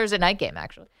after that Thursday night game,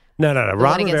 actually. No.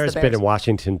 Ron Rivera's been in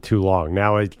Washington too long.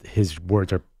 Now his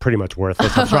words are pretty much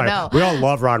worthless. I'm sorry. No. We all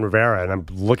love Ron Rivera, and I'm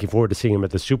looking forward to seeing him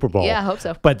at the Super Bowl. Yeah, I hope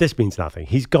so. But this means nothing.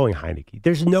 He's going Heineke.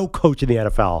 There's no coach in the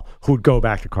NFL who would go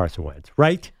back to Carson Wentz,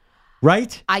 right?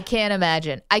 Right? I can't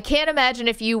imagine.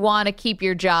 If you want to keep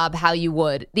your job how you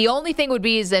would. The only thing would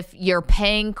be is if you're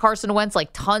paying Carson Wentz like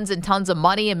tons and tons of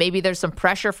money, and maybe there's some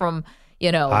pressure from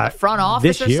the front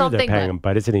office this or year something. They're paying him,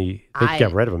 but isn't he? They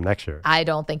get rid of him next year. I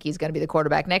don't think he's going to be the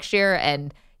quarterback next year,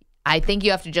 and I think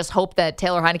you have to just hope that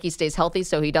Taylor Heineke stays healthy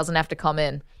so he doesn't have to come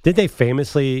in. Did they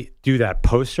famously do that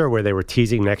poster where they were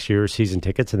teasing next year's season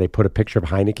tickets and they put a picture of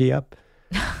Heineke up?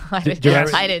 I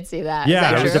didn't see that.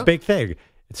 Yeah, it was a big thing.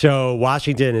 So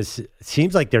Washington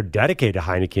seems like they're dedicated to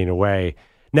Heineke in a way.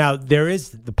 Now, there is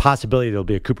the possibility there'll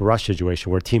be a Cooper Rush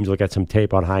situation where teams look at some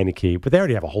tape on Heineke, but they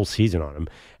already have a whole season on him,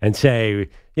 and say,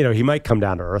 he might come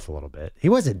down to earth a little bit. He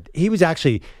was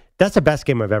actually, that's the best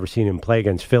game I've ever seen him play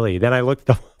against Philly. Then I looked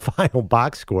at the final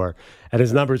box score, and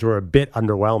his numbers were a bit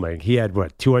underwhelming. He had,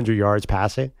 200 yards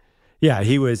passing? Yeah,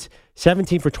 he was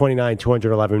 17 for 29,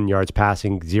 211 yards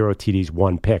passing, 0 TDs,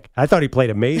 1 pick. I thought he played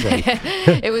amazing.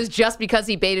 It was just because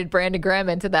he baited Brandon Graham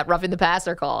into that roughing the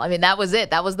passer call. I mean, that was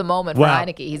it. That was the moment for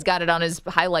Heineke. He's got it on his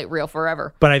highlight reel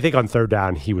forever. But I think on third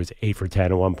down, he was 8 for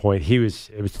 10 at one point. It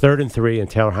was 3rd and 3, and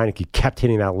Taylor Heineke kept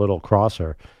hitting that little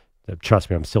crosser.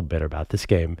 Trust me, I'm still bitter about this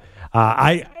game.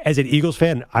 As an Eagles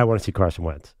fan, I want to see Carson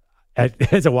Wentz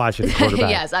as a Washington quarterback.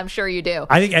 Yes, I'm sure you do.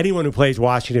 I think anyone who plays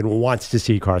Washington wants to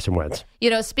see Carson Wentz.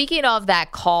 Speaking of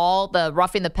that call, the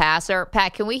roughing the passer,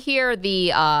 Pat, can we hear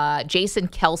the Jason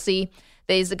Kelce?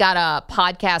 They've got a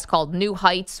podcast called New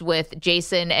Heights with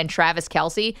Jason and Travis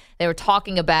Kelce. They were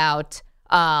talking about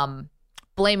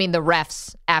blaming the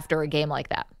refs after a game like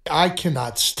that. I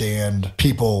cannot stand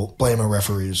people blaming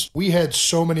referees. We had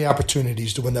so many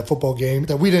opportunities to win that football game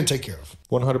that we didn't take care of.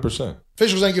 100%.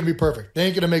 Officials ain't going to be perfect. They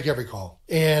ain't going to make every call.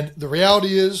 And the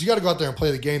reality is, you got to go out there and play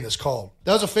the game that's called.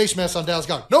 That was a face mask on Dallas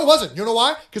Goedert. No, it wasn't. You know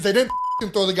why? Because they didn't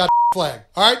throw the flag.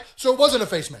 All right? So it wasn't a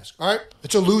face mask. All right?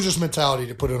 It's a loser's mentality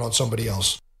to put it on somebody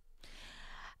else.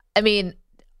 I mean,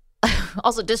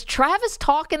 also, does Travis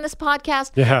talk in this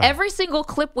podcast? Yeah. Every single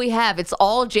clip we have, it's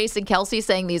all Jason Kelce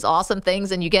saying these awesome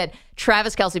things, and you get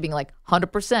Travis Kelce being like,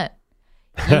 100%.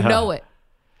 You know it.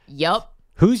 Yup.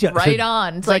 Who's right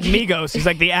on? It's like Migos. He's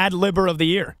like the ad-libber of the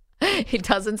year. He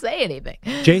doesn't say anything.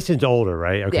 Jason's older,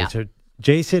 right? Okay, yeah. So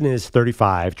Jason is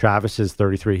 35. Travis is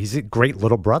 33. He's a great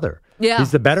little brother. Yeah.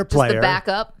 He's the better player. Just the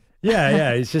backup.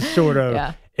 Yeah. He's just sort of...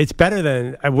 Yeah. It's better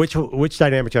than which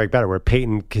dynamic do you like better? Where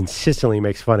Peyton consistently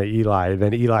makes fun of Eli, and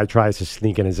then Eli tries to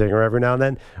sneak in a zinger every now and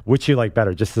then. Which you like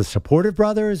better, just the supportive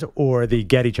brothers or the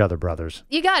get each other brothers?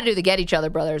 You got to do the get each other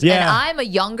brothers. Yeah. And I'm a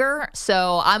younger,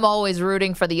 so I'm always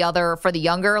rooting for the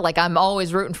younger. Like I'm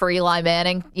always rooting for Eli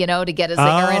Manning, to get a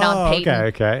zinger in on Peyton.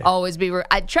 Okay. Always be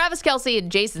Travis Kelce and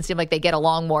Jason seem like they get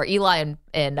along more. Eli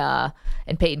and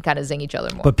Peyton kind of zing each other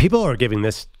more. But people are giving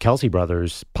this Kelce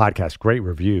Brothers podcast great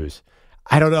reviews.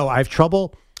 I don't know. I have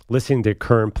trouble listening to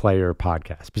current player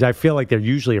podcasts because I feel like they're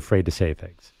usually afraid to say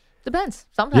things. Depends.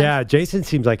 Sometimes. Yeah, Jason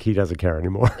seems like he doesn't care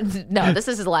anymore. No, this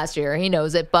is his last year. He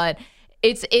knows it, but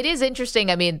it is interesting.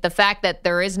 I mean, the fact that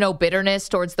there is no bitterness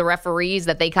towards the referees,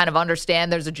 that they kind of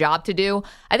understand there's a job to do.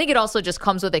 I think it also just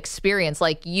comes with experience.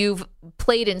 Like you've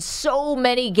played in so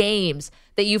many games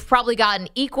that you've probably gotten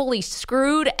equally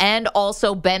screwed and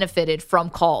also benefited from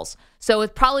calls. So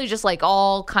it probably just like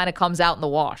all kind of comes out in the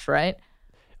wash, right?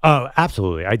 Oh,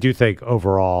 absolutely. I do think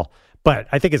overall, but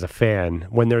I think as a fan,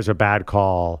 when there's a bad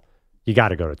call, you got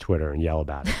to go to Twitter and yell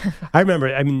about it. I remember,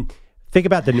 think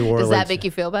about the New Orleans. Does that make you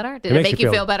feel better? Did it make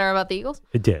you feel better about the Eagles?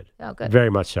 It did. Oh, good.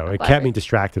 Very much so. It kept me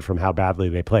distracted from how badly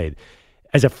they played.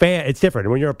 As a fan, it's different.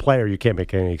 When you're a player, you can't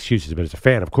make any excuses, but as a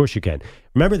fan, of course you can.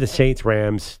 Remember the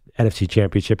Saints-Rams NFC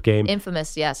Championship game?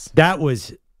 Infamous, yes.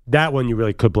 That one you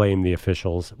really could blame the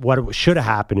officials. What should have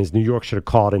happened is New York should have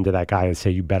called into that guy and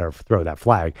say, you better throw that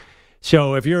flag.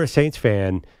 So if you're a Saints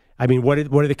fan, I mean, what did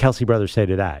the Kelsey brothers say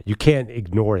to that? You can't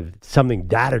ignore something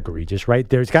that egregious, right?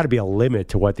 There's got to be a limit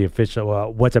to what the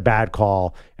official, what's a bad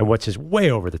call and what's just way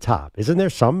over the top. Isn't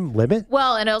there some limit?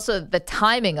 Well, and also the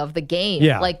timing of the game.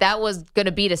 Yeah. Like that was going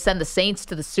to be to send the Saints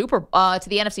to the to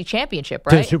the NFC Championship,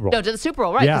 right? To the Super Bowl. No, to the Super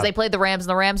Bowl, right? Because they played the Rams and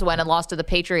the Rams went and lost to the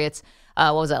Patriots.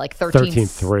 What was that, like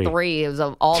 13-3? It was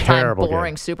an all-time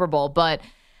boring game. Super Bowl. But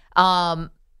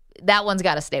that one's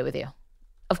got to stay with you,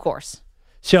 of course.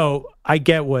 So I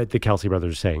get what the Kelsey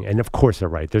brothers are saying, and of course they're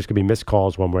right. There's going to be missed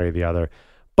calls one way or the other.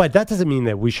 But that doesn't mean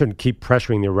that we shouldn't keep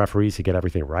pressuring the referees to get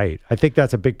everything right. I think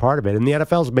that's a big part of it. And the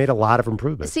NFL's made a lot of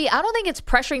improvements. See, I don't think it's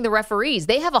pressuring the referees.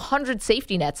 They have 100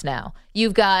 safety nets now.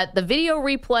 You've got the video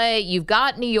replay. You've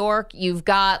got New York. You've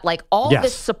got like all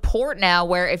this support now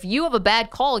where if you have a bad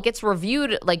call, it gets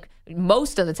reviewed like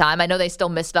most of the time. I know they still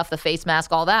miss stuff, the face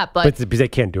mask, all that. But because they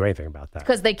can't do anything about that.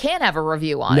 Because they can't have a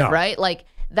review on it, right? Like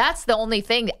that's the only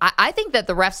thing. I think that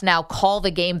the refs now call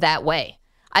the game that way.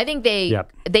 I think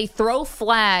they throw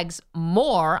flags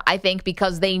more, I think,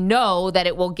 because they know that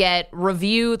it will get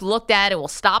reviewed, looked at, it will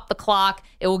stop the clock,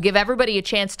 it will give everybody a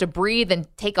chance to breathe and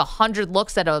take 100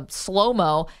 looks at a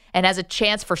slow-mo and has a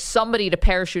chance for somebody to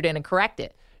parachute in and correct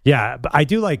it. Yeah, but I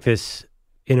do like this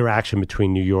interaction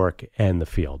between New York and the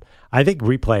field. I think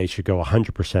replay should go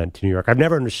 100% to New York. I've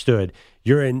never understood.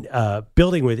 You're in a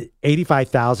building with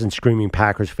 85,000 screaming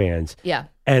Packers fans. Yeah.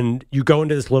 And you go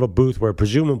into this little booth where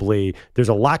presumably there's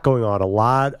a lot going on, a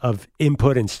lot of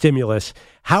input and stimulus.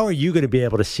 How are you going to be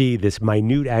able to see this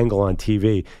minute angle on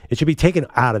TV? It should be taken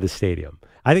out of the stadium.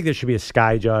 I think there should be a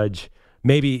sky judge,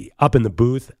 maybe up in the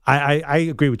booth. I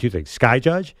agree with two things. Sky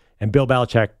judge and Bill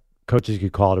Belichick, coaches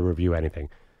could call to review anything.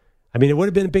 I mean, it would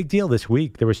have been a big deal this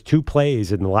week. There was 2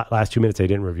 plays in the last 2 minutes they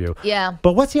didn't review. Yeah.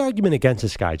 But what's the argument against a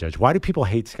sky judge? Why do people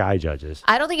hate sky judges?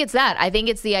 I don't think it's that. I think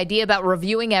it's the idea about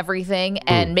reviewing everything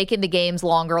and making the games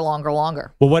longer. Well,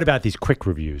 what about these quick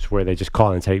reviews where they just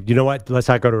call and say, you know what, let's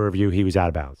not go to a review. He was out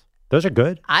of bounds. Those are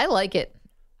good. I like it.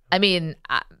 I mean,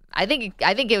 I think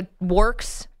it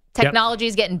works. Technology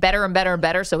is getting better and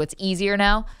better, so it's easier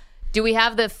now. Do we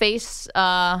have the face?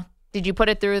 Did you put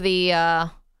it through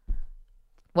the...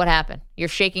 What happened? You're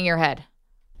shaking your head.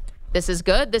 This is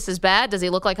good? This is bad? Does he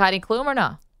look like Heidi Klum or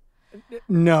no?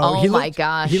 No. Oh, my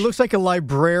gosh. He looks like a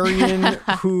librarian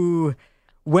who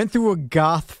went through a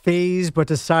goth phase but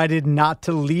decided not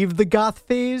to leave the goth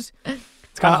phase.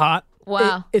 It's kind of hot.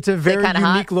 Wow. It's a very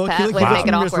unique look. He looks like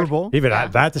miserable. Even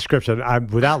that description,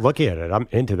 without looking at it, I'm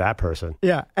into that person.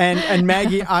 Yeah. And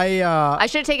Maggie, I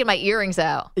should have taken my earrings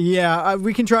out. Yeah,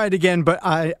 we can try it again, but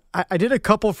I did a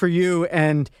couple for you,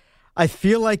 and I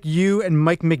feel like you and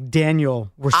Mike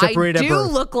McDaniel were separated at birth. I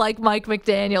do look like Mike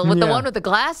McDaniel with the one with the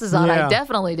glasses on. Yeah. I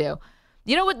definitely do.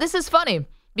 You know what? This is funny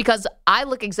because I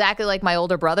look exactly like my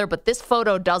older brother, but this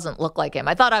photo doesn't look like him.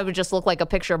 I thought I would just look like a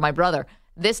picture of my brother.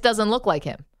 This doesn't look like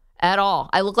him at all.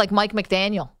 I look like Mike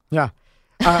McDaniel. Yeah.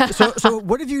 So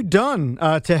what have you done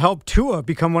to help Tua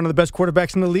become one of the best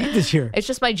quarterbacks in the league this year? It's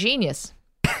just my genius.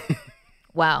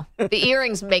 Wow. The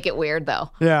earrings make it weird, though.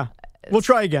 Yeah. We'll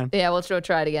try again. Yeah, we'll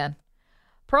try it again.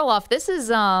 Perloff, this is,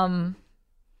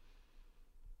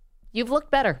 you've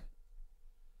looked better.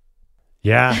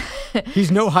 Yeah.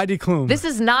 He's no Heidi Klum. This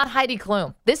is not Heidi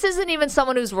Klum. This isn't even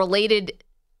someone who's related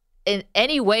in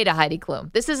any way to Heidi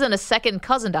Klum. This isn't a second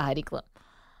cousin to Heidi Klum.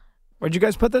 Where'd you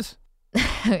guys put this?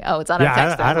 Oh, it's on our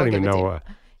text. I don't even know.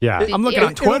 I'm looking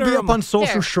on Twitter. It'll be up on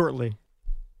social shortly.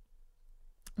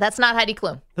 That's not Heidi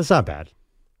Klum. That's not bad. A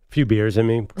few beers in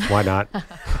me. Why not?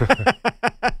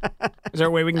 Is there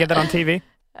a way we can get that on TV?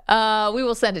 We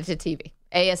will send it to TV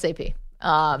ASAP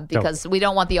because we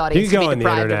don't want the audience to be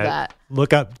deprived of that.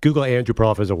 Look up, Google Andrew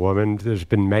Perloff as a woman. There's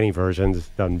been many versions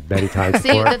done many times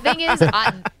before. The thing is,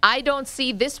 I don't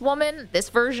see this woman, this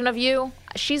version of you.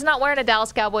 She's not wearing a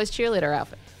Dallas Cowboys cheerleader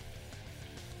outfit.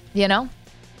 You know?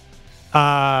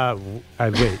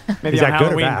 Wait. Maybe is on that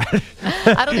good or Halloween.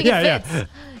 bad? I don't think it fits.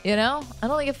 You know? I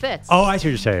don't think it fits. Oh, I see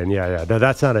what you're saying. Yeah. No,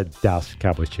 that's not a Dallas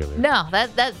Cowboys cheerleader. No,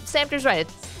 that Samter's right.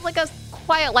 It's like a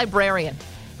quiet librarian.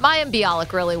 Maya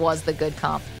Bialik really was the good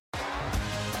comp.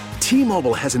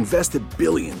 T-Mobile has invested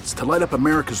billions to light up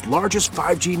America's largest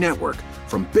 5G network,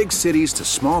 from big cities to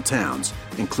small towns,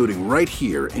 including right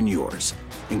here in yours.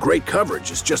 And great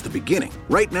coverage is just the beginning.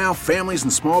 Right now, families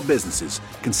and small businesses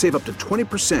can save up to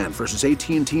 20% versus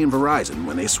AT&T and Verizon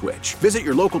when they switch. Visit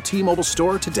your local T-Mobile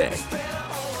store today.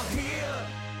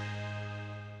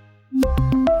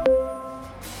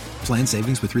 Plan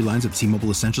savings with 3 lines of T-Mobile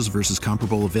Essentials versus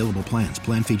comparable available plans.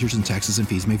 Plan features and taxes and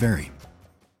fees may vary.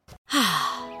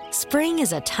 Spring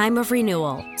is a time of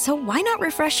renewal, so why not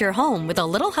refresh your home with a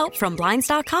little help from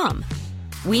Blinds.com?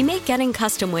 We make getting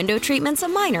custom window treatments a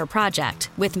minor project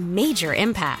with major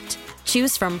impact.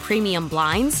 Choose from premium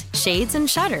blinds, shades, and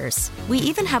shutters. We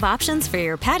even have options for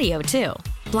your patio, too.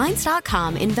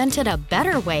 Blinds.com invented a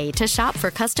better way to shop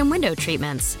for custom window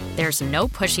treatments. There's no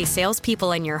pushy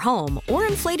salespeople in your home or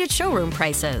inflated showroom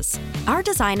prices. Our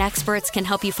design experts can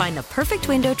help you find the perfect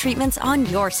window treatments on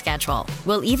your schedule.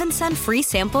 We'll even send free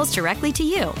samples directly to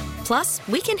you. Plus,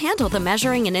 we can handle the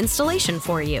measuring and installation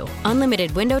for you.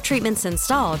 Unlimited window treatments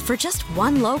installed for just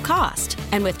one low cost.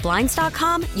 And with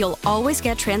Blinds.com, you'll always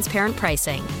get transparent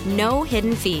pricing. No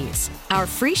hidden fees. Our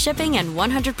free shipping and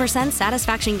 100%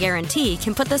 satisfaction guarantee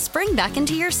can put the spring back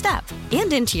into your step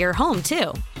and into your home,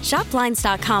 too. Shop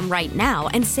Blinds.com right now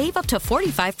and save up to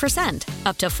 45%.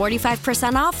 Up to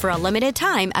 45% off for a limited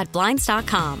time at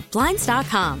Blinds.com.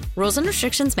 Blinds.com. Rules and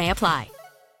restrictions may apply.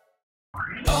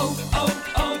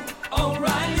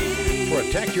 O'Reilly.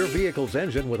 Protect your vehicle's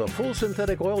engine with a full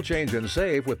synthetic oil change and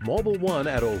save with Mobil 1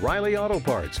 at O'Reilly Auto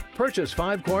Parts. Purchase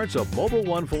 5 quarts of Mobil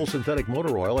 1 full synthetic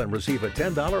motor oil and receive a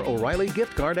 $10 O'Reilly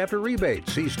gift card after rebate.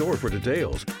 See store for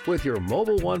details. With your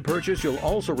Mobil 1 purchase, you'll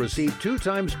also receive 2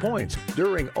 times points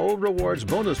during O Rewards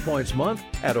Bonus Points Month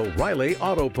at O'Reilly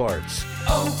Auto Parts.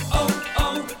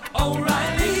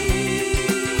 O'Reilly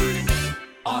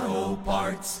Auto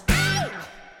Parts.